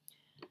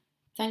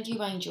 Thank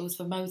you, angels,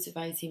 for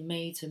motivating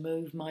me to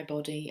move my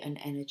body and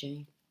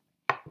energy.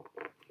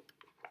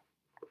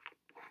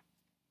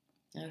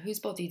 Now, whose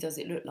body does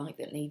it look like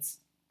that needs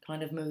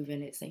kind of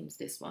moving? It seems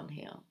this one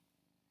here.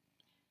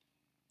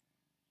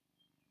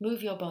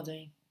 Move your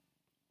body.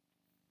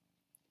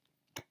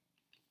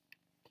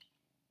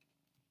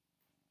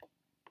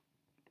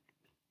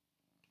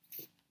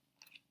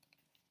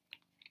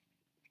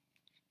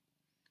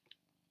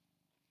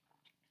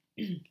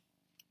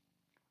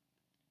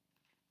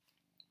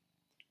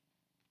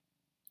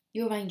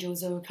 Your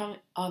angels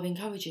are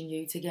encouraging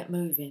you to get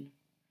moving.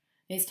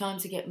 It's time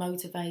to get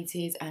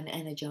motivated and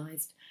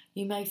energised.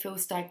 You may feel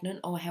stagnant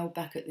or held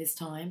back at this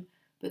time,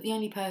 but the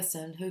only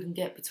person who can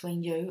get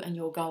between you and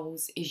your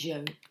goals is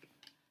you.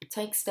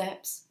 Take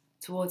steps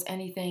towards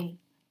anything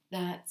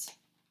that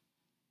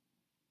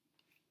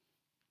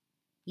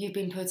you've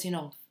been putting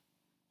off,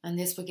 and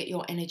this will get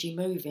your energy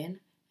moving,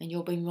 and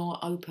you'll be more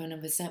open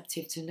and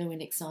receptive to new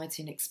and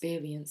exciting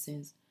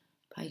experiences.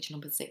 Page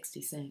number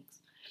 66.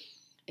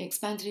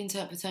 Expanded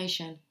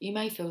interpretation. You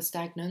may feel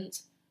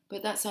stagnant,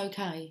 but that's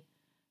okay,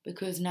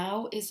 because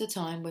now is the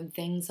time when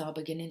things are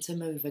beginning to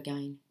move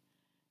again.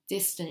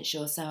 Distance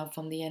yourself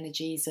from the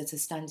energies that are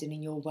standing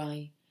in your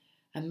way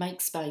and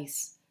make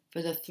space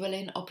for the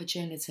thrilling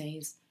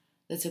opportunities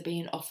that are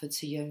being offered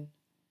to you.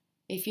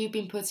 If you've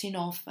been putting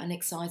off an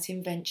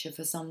exciting venture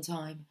for some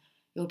time,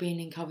 you're being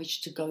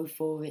encouraged to go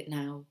for it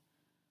now.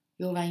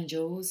 Your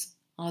angels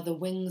are the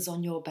wings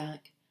on your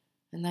back,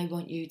 and they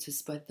want you to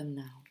spread them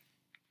now.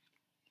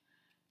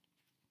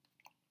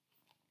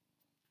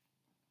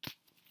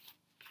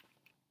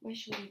 Where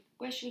should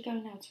we go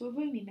now? To a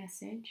roomy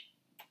message?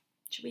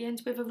 Should we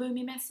end with a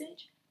roomy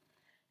message?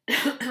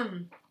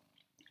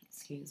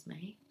 Excuse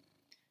me.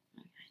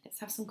 Okay, let's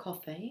have some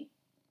coffee.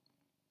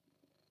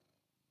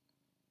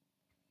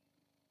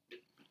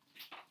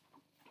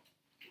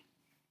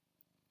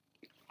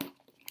 Do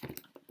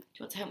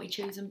you want to help me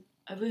choose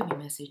a roomy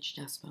message,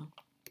 Jasper?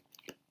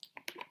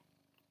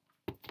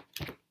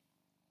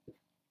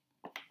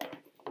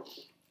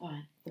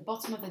 Alright, the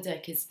bottom of the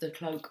deck is the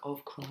Cloak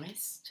of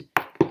Christ.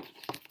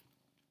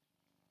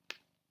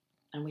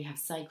 And we have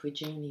Sacred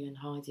Union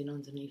hiding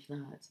underneath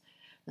that.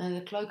 Now,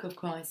 the Cloak of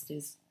Christ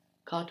is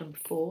card number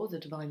 4, the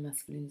Divine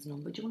Masculine's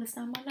number. Do you want to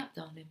stand on my lap,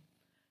 darling?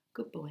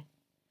 Good boy.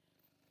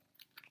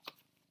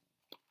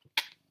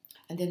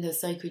 And then there's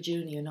Sacred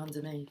Union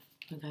underneath.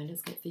 Okay,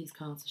 let's get these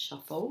cards to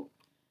shuffle.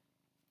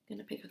 I'm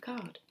going to pick a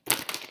card.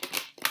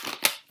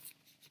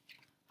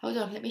 Hold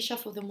on, let me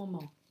shuffle them one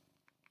more.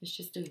 Let's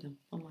just do them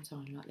one more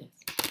time, like this.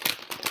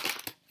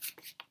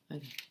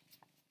 Okay.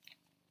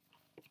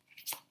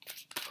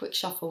 Quick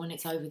shuffle and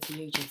it's over to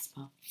you,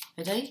 Jasper.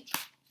 Ready?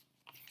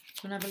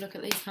 Do you want to have a look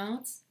at these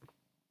cards?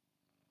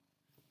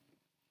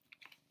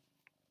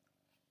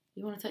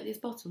 You want to take this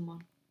bottom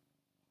one?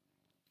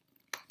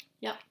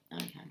 Yep,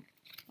 okay.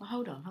 Well,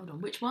 hold on.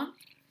 Which one?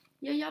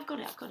 Yeah, I've got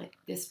it.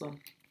 This one.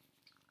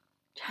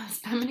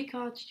 Just how many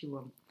cards do you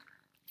want?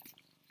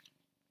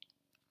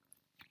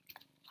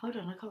 Hold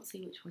on, I can't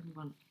see which one you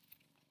want.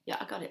 Yeah,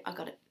 I got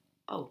it.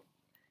 Oh,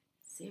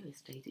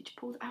 seriously, did you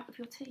pull it out of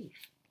your teeth?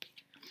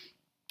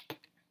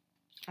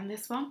 And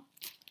this one?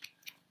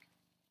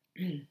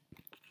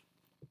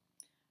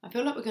 I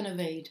feel like we're going to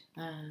read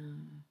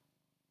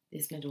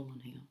this middle one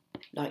here,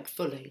 like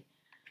fully.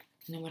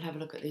 And then we'll have a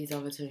look at these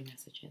other 2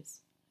 messages.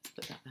 Let's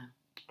put that there.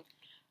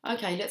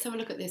 Okay, let's have a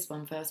look at this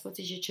one first. What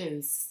did you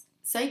choose?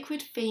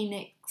 Sacred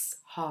Phoenix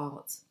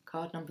Heart,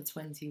 card number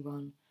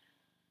 21.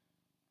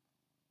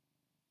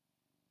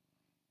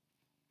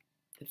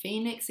 The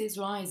Phoenix is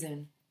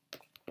rising.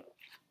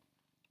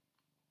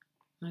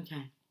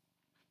 Okay.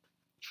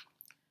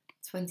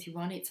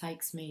 21, it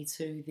takes me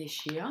to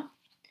this year.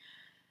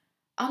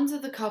 Under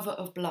the cover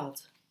of blood,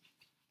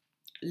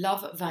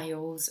 love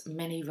veils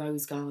many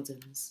rose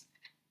gardens.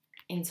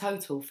 In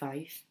total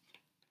faith,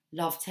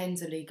 love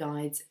tenderly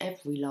guides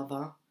every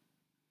lover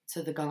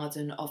to the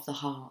garden of the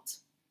heart.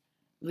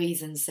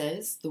 Reason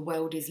says the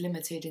world is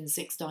limited in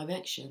 6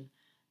 directions.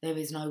 There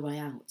is no way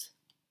out.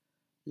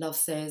 Love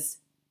says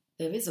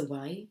there is a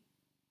way,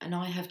 and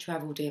I have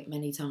travelled it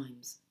many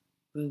times.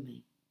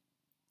 Rumi.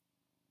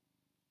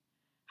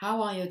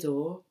 How I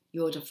adore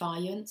your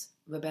defiant,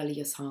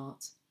 rebellious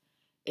heart.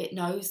 It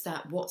knows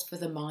that what for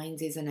the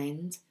mind is an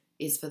end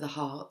is for the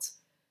heart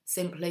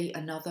simply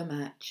another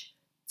match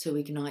to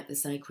ignite the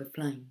sacred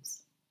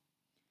flames.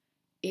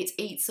 It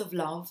eats of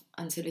love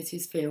until it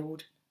is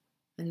filled,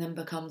 and then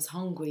becomes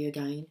hungry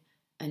again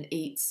and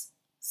eats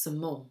some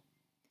more.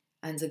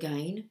 And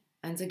again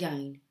and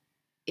again.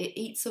 It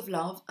eats of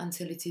love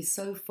until it is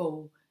so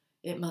full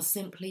it must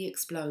simply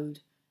explode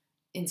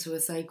into a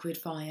sacred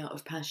fire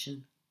of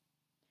passion.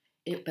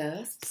 It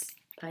bursts,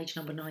 page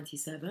number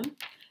 97,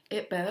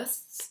 it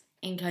bursts,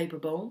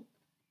 incapable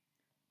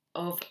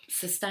of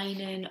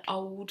sustaining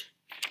old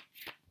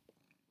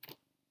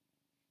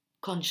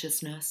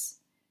consciousness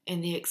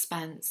in the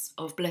expanse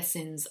of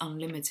blessings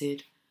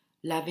unlimited,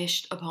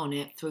 lavished upon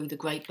it through the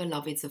great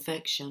beloved's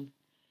affection.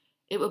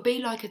 It would be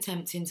like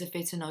attempting to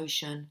fit an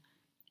ocean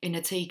in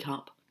a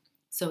teacup,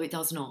 so it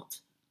does not.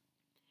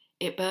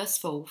 It bursts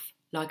forth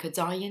like a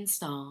dying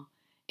star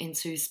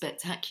into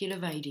spectacular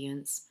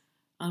radiance,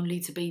 only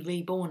to be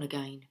reborn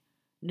again,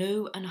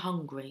 new and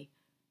hungry,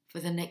 for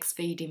the next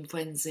feeding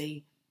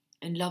frenzy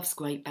in love's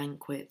great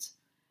banquet.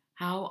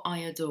 How I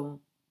adore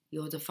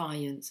your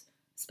defiant,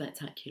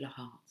 spectacular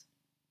heart.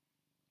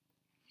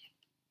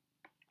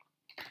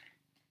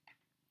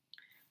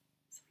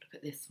 So look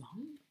at this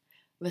one.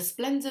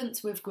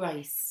 Resplendent with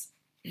grace.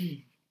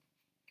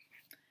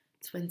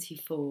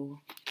 24.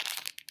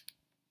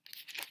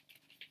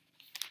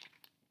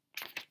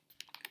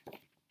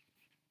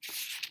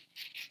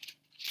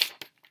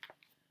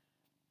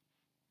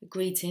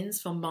 Greetings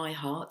from my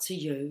heart to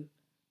you,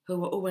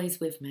 who are always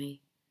with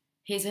me,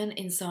 hidden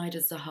inside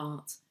as the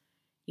heart.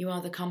 You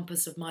are the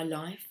compass of my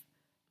life.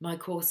 My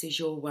course is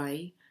your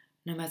way,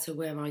 no matter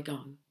where I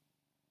go.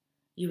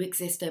 You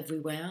exist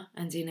everywhere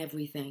and in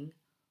everything,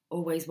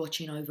 always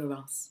watching over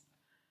us.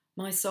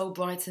 My soul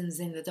brightens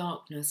in the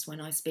darkness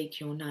when I speak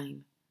your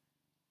name.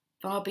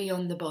 Far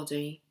beyond the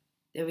body,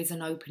 there is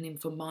an opening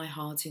from my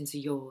heart into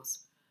yours.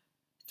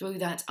 Through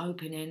that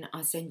opening,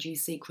 I send you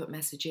secret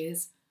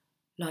messages,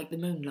 like the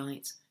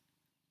moonlight.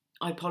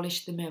 I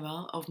polish the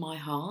mirror of my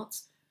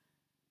heart.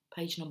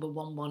 Page number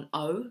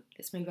 110.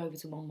 Let's move over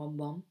to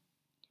 111.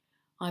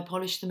 I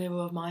polish the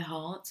mirror of my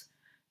heart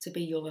to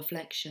be your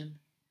reflection.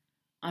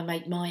 I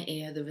make my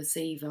ear the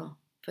receiver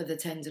for the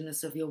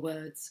tenderness of your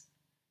words.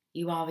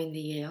 You are in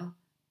the ear.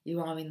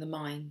 You are in the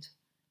mind.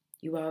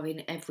 You are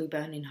in every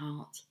burning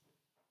heart.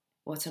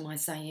 What am I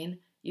saying?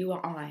 You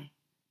are I.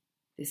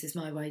 This is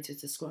my way to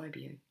describe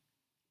you.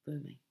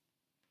 Rumi.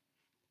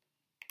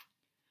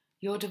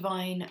 Your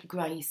divine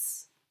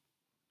grace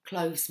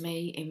clothes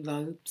me in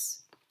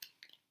robes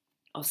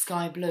of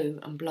sky blue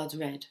and blood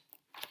red,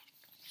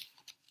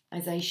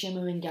 as a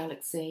shimmering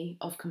galaxy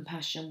of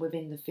compassion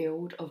within the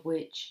field of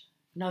which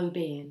no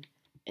being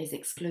is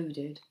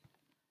excluded.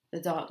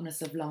 The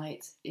darkness of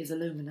light is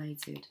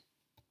illuminated.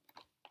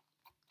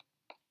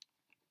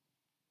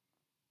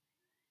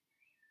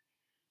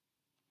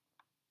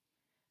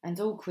 And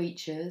all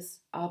creatures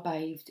are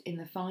bathed in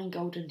the fine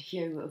golden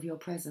hue of your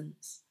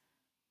presence.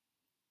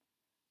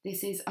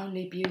 This is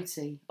only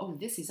beauty. Oh,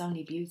 this is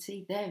only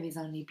beauty. There is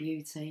only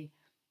beauty.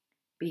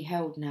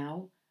 Beheld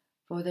now,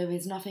 for there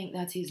is nothing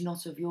that is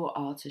not of your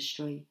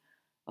artistry,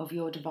 of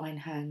your divine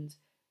hand,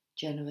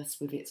 generous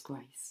with its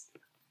grace.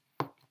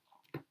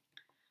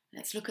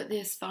 Let's look at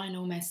this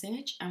final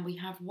message, and we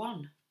have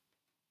one.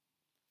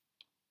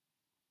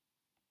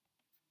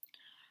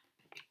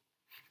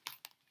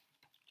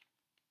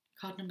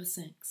 Card number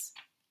 6.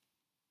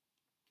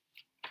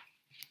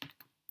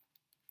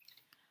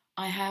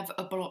 I have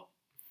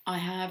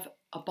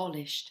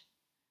abolished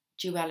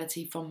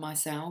duality from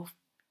myself.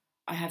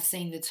 I have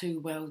seen the two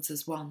worlds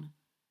as one.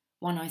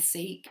 One I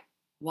seek,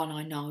 one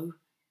I know,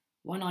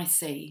 one I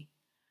see,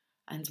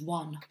 and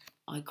one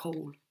I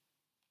call.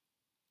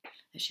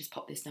 Let's just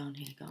pop this down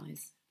here,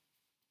 guys.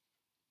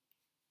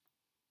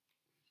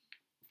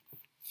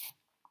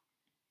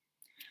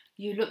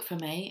 You look for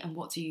me, and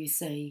what do you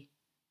see?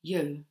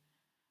 You.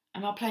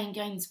 Am I playing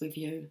games with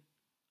you?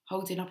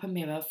 Holding up a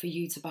mirror for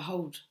you to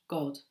behold,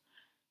 God?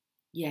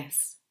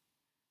 Yes.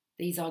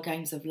 These are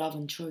games of love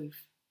and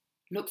truth.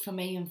 Look for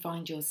me and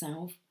find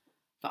yourself,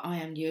 for I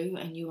am you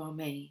and you are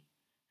me,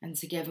 and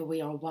together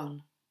we are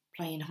one,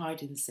 playing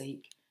hide and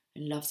seek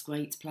in love's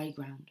great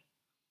playground.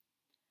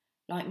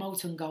 Like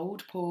molten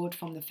gold poured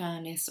from the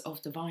furnace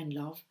of divine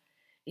love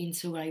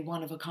into a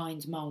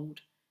one-of-a-kind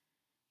mould,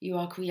 you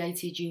are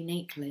created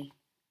uniquely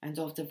and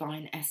of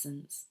divine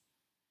essence.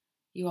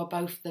 You are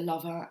both the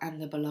lover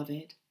and the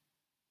beloved.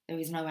 There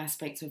is no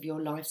aspect of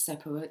your life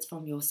separate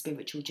from your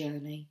spiritual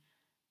journey,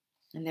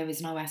 and there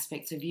is no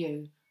aspect of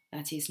you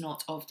that is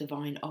not of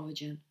divine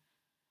origin.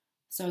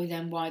 So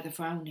then why the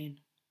frowning,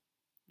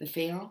 the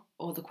fear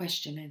or the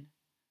questioning?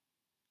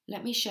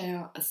 Let me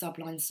share a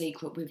sublime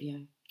secret with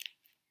you.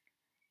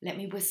 Let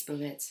me whisper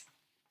it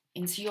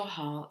into your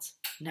heart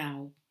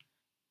now.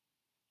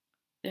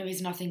 There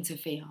is nothing to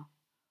fear.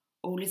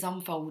 All is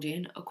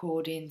unfolding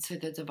according to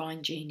the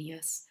divine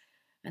genius,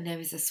 and there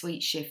is a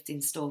sweet shift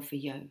in store for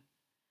you.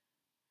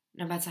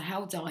 No matter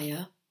how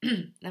dire,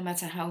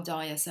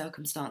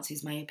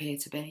 circumstances may appear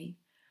to be,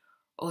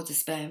 or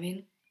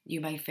despairing you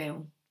may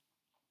feel,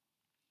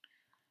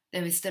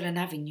 there is still an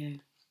avenue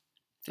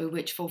through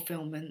which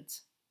fulfillment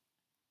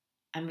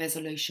and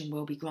resolution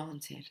will be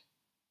granted.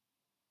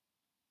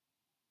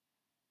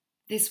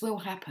 This will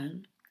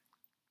happen.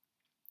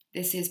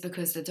 This is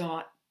because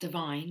the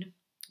divine,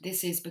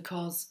 this is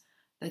because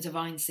the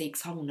divine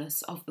seeks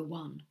wholeness of the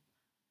one.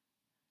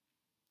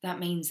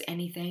 That means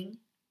anything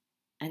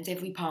and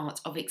every part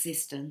of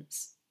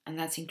existence, and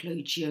that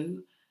includes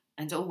you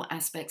and all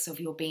aspects of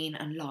your being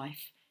and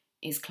life,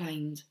 is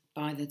claimed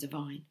by the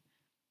divine.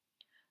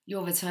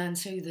 Your return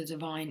to the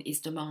divine is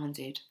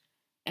demanded,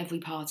 every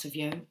part of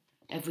you,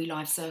 every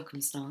life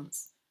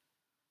circumstance.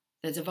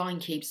 The divine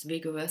keeps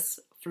rigorous,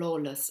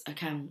 flawless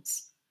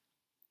accounts.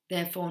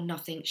 Therefore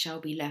nothing shall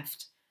be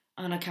left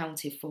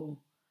unaccounted for,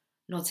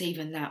 not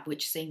even that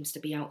which seems to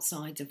be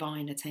outside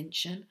divine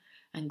attention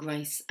and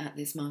grace at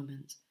this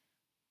moment.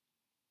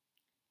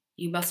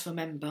 You must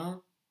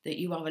remember that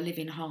you are a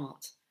living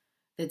heart,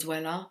 the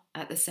dweller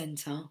at the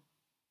centre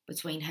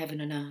between heaven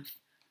and earth,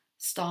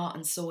 star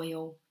and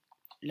soil,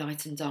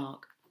 light and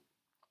dark.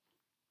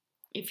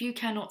 If you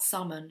cannot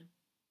summon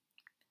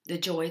the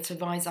joy to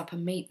rise up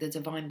and meet the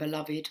divine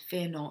beloved,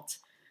 fear not.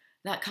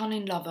 That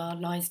cunning lover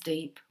lies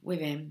deep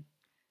within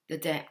the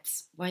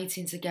depths,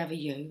 waiting to gather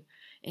you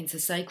into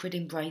sacred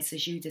embrace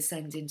as you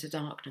descend into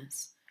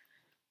darkness.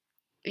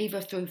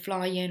 Either through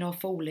flying or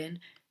falling,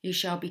 you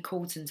shall be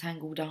caught and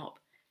tangled up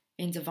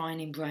in divine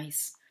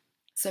embrace.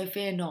 So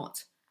fear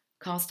not,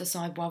 cast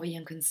aside worry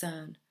and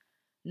concern.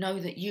 Know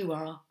that you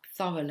are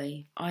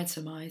thoroughly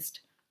itemised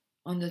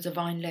on the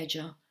divine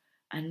ledger,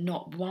 and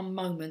not one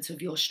moment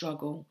of your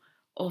struggle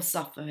or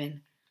suffering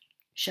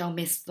shall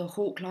miss the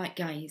hawk-like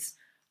gaze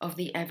of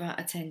the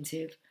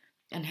ever-attentive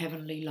and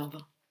heavenly lover.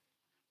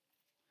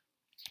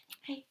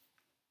 Hey.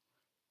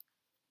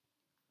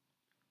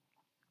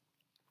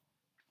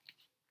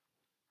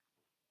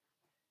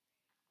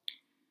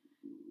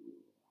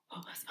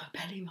 Oh, that's my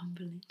belly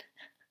rumbling.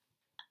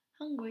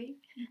 Hungry.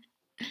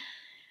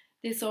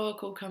 This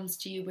oracle comes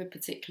to you with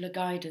particular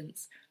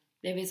guidance.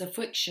 There is a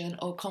friction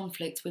or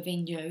conflict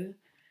within you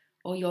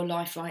or your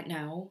life right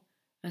now,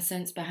 a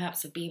sense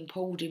perhaps of being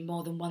pulled in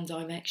more than one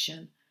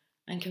direction,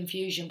 and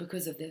confusion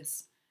because of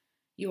this.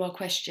 You are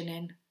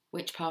questioning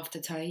which path to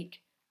take,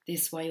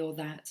 this way or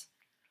that.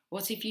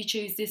 What if you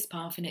choose this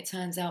path and it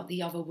turns out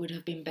the other would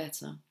have been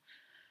better?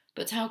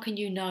 But how can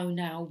you know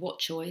now what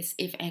choice,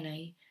 if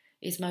any,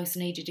 is most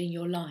needed in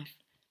your life?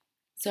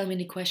 So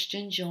many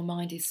questions, your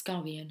mind is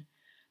scurrying.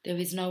 There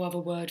is no other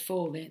word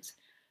for it.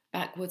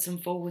 Backwards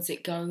and forwards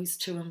it goes,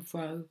 to and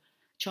fro,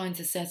 trying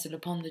to settle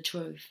upon the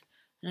truth.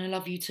 And I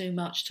love you too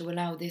much to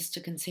allow this to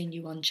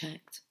continue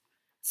unchecked.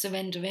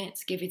 Surrender it,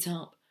 give it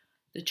up.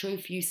 The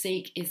truth you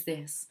seek is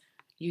this: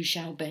 you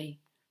shall be.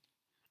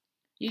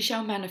 You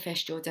shall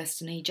manifest your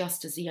destiny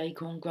just as the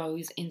acorn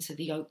grows into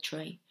the oak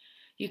tree.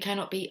 You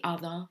cannot be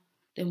other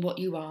than what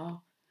you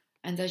are,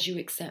 and as you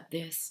accept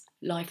this,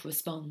 life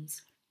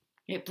responds.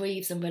 It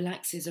breathes and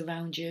relaxes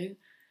around you,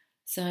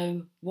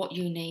 so what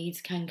you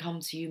need can come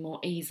to you more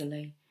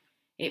easily.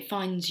 It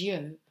finds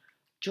you,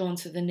 drawn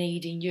to the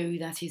need in you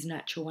that is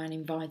natural and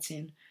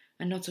inviting,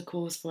 and not a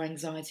cause for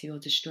anxiety or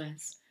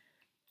distress.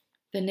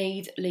 The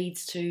need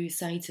leads to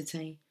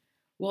satiety.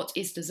 What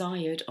is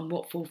desired and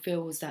what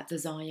fulfills that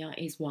desire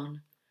is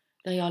one.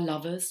 They are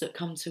lovers that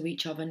come to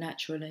each other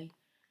naturally,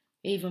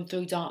 even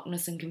through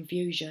darkness and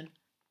confusion,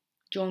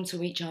 drawn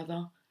to each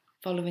other,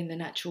 following the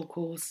natural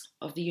course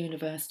of the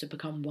universe to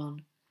become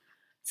one.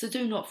 So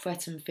do not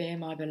fret and fear,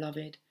 my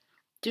beloved.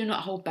 Do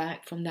not hold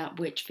back from that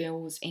which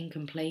feels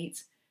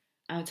incomplete,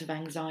 out of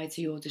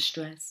anxiety or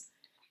distress.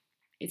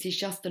 It is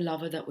just the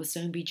lover that will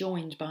soon be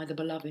joined by the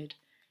beloved.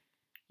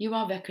 You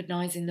are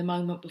recognising the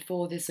moment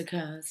before this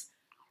occurs,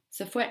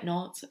 so fret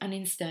not, and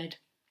instead,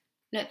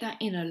 let that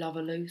inner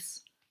lover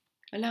loose.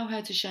 Allow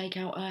her to shake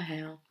out her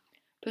hair,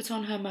 put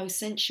on her most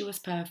sensuous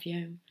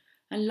perfume,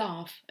 and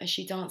laugh as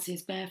she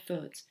dances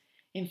barefoot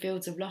in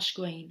fields of lush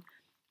green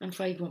and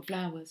fragrant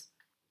flowers.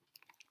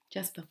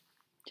 Jasper,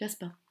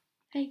 Jasper,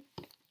 hey,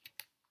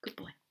 good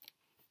boy.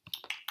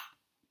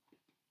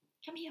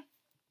 Come here.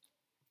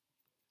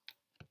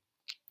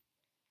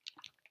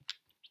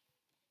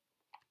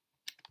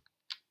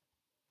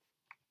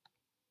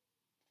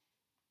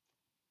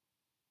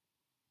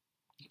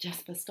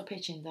 Jasper, stop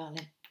itching,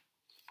 darling.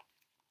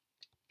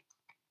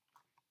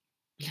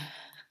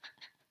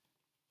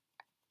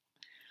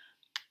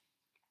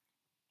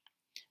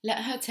 Let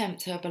her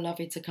tempt her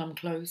beloved to come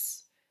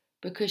close,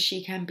 because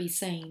she can be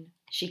seen,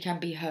 she can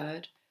be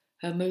heard.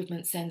 Her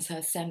movement sends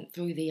her scent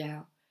through the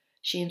air.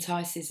 She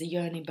entices the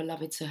yearning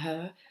beloved to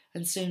her,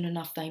 and soon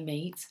enough they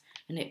meet,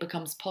 and it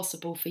becomes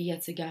possible for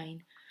yet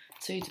again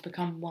two to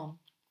become one.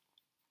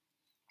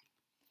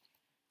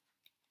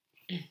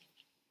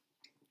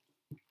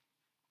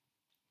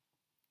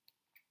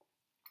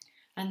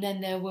 And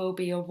then there will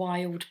be a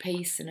wild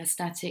peace and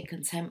ecstatic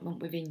contentment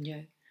within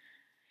you.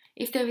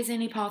 If there is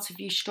any part of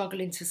you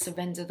struggling to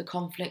surrender the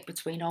conflict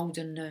between old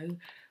and new,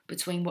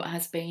 between what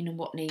has been and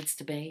what needs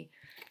to be,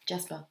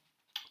 Jasper,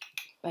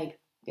 babe,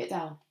 get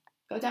down.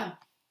 Go down.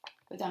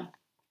 Go down.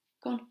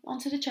 Go on,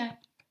 onto the chair.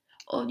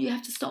 Or you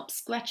have to stop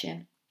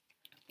scratching.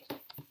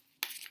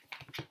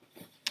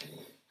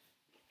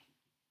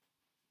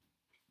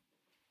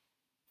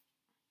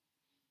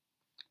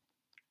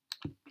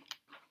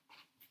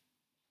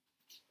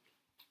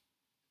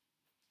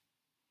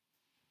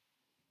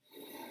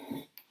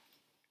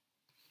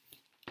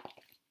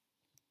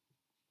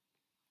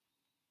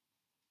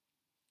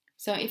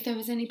 So if there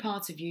is any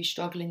part of you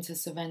struggling to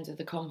surrender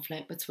the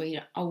conflict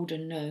between old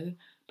and new,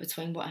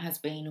 between what has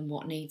been and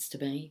what needs to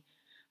be,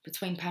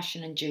 between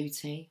passion and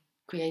duty,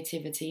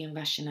 creativity and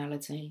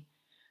rationality,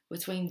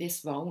 between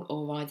this role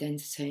or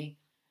identity,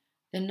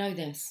 then know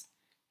this,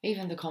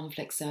 even the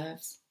conflict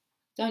serves.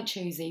 Don't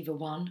choose either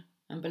one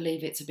and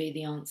believe it to be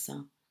the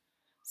answer.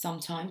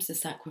 Sometimes the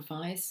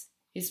sacrifice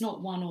is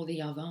not one or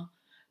the other,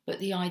 but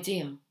the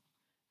idea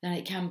that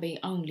it can be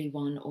only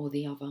one or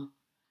the other.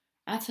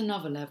 At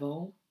another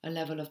level, a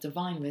level of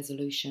divine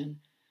resolution,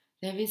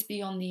 there is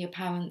beyond the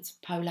apparent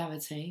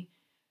polarity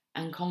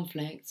and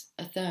conflict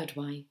a third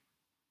way,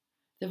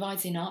 the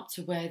rising up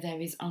to where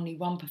there is only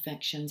one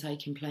perfection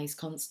taking place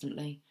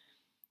constantly.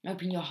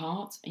 Open your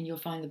heart and you'll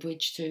find the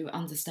bridge to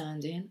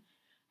understanding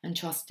and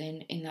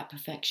trusting in that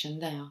perfection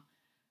there,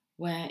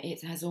 where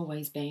it has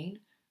always been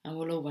and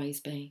will always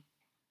be.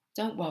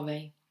 Don't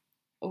worry,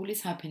 all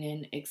is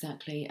happening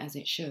exactly as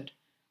it should.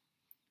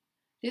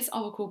 This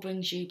oracle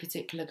brings you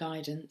particular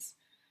guidance.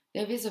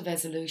 There is a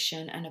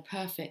resolution and a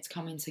perfect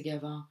coming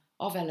together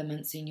of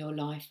elements in your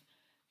life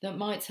that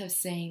might have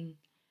seemed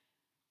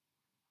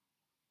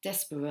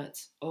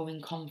desperate or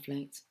in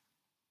conflict.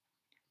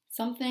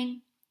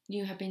 Something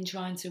you have been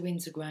trying to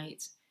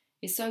integrate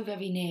is so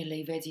very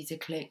nearly ready to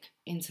click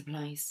into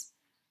place.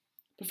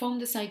 Perform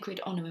the sacred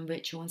honouring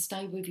ritual and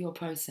stay with your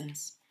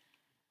process.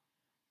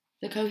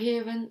 The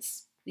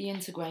coherence, the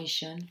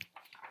integration,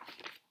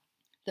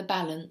 the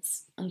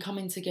balance and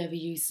coming together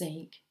you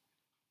seek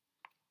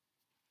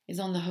is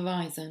on the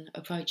horizon,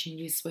 approaching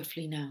you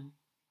swiftly now.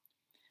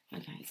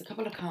 Okay, it's a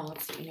couple of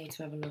cards that we need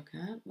to have a look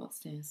at. What's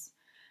this?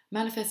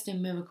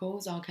 Manifesting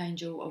miracles,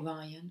 Archangel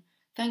Orion.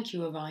 Thank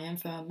you, Orion,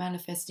 for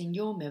manifesting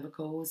your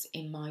miracles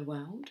in my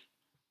world.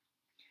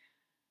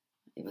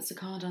 It was a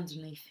card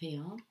underneath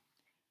here.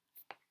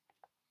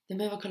 The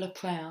miracle of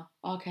prayer,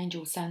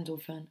 Archangel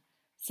Sandalphon.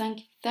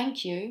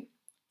 Thank you,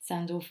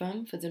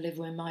 Sandalphon, for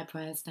delivering my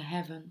prayers to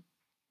heaven.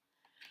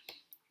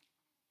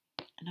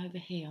 And over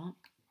here,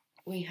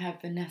 we have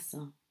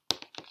Vanessa.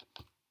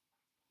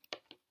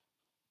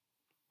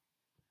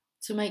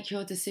 To make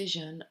your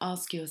decision,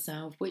 ask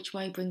yourself, which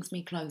way brings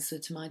me closer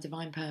to my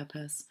divine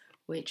purpose?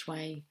 Which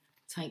way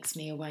takes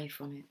me away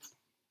from it?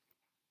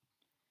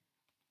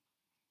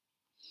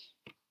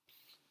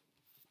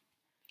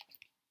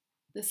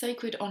 The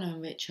sacred honour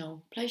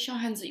ritual. Place your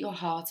hands at your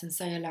heart and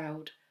say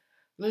aloud,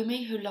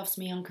 Rumi, who loves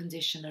me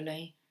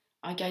unconditionally,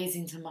 I gaze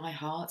into my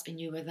heart and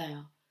you are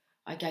there.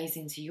 I gaze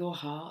into your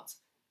heart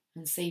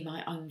and see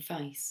my own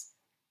face.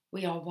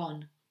 We are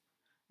one.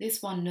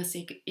 This oneness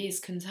is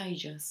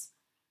contagious.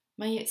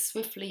 May it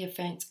swiftly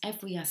affect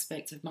every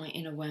aspect of my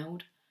inner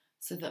world,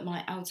 so that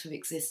my outer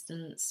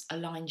existence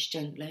aligns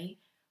gently,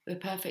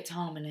 with perfect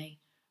harmony,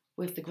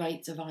 with the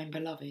great divine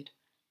beloved.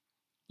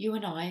 You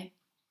and I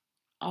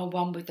are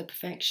one with the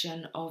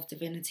perfection of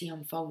divinity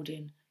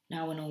unfolding,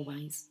 now and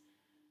always.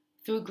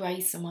 Through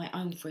grace and my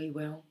own free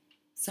will,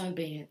 so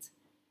be it.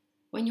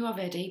 When you are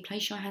ready,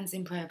 place your hands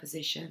in prayer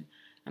position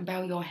and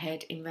bow your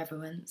head in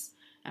reverence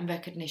and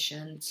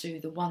recognition to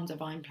the one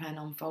divine plan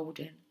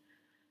unfolding.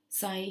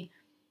 Say,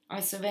 I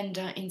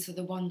surrender into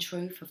the one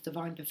truth of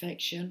divine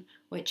perfection,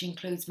 which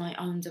includes my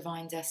own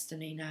divine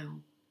destiny now.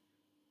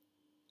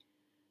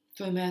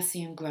 Through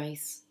mercy and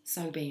grace,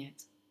 so be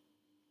it.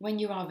 When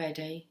you are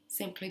ready,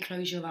 simply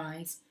close your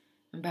eyes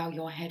and bow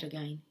your head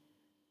again.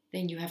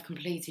 Then you have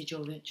completed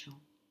your ritual.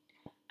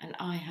 And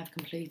I have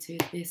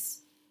completed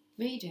this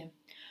reading.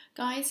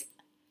 Guys,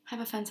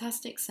 have a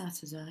fantastic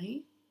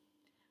Saturday.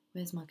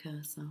 Where's my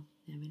cursor?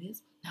 There it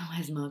is. Oh,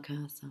 where's my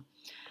cursor?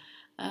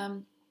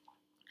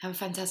 Have a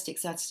fantastic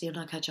Saturday and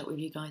I'll catch up with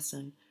you guys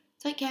soon.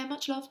 Take care,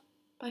 much love.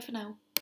 Bye for now.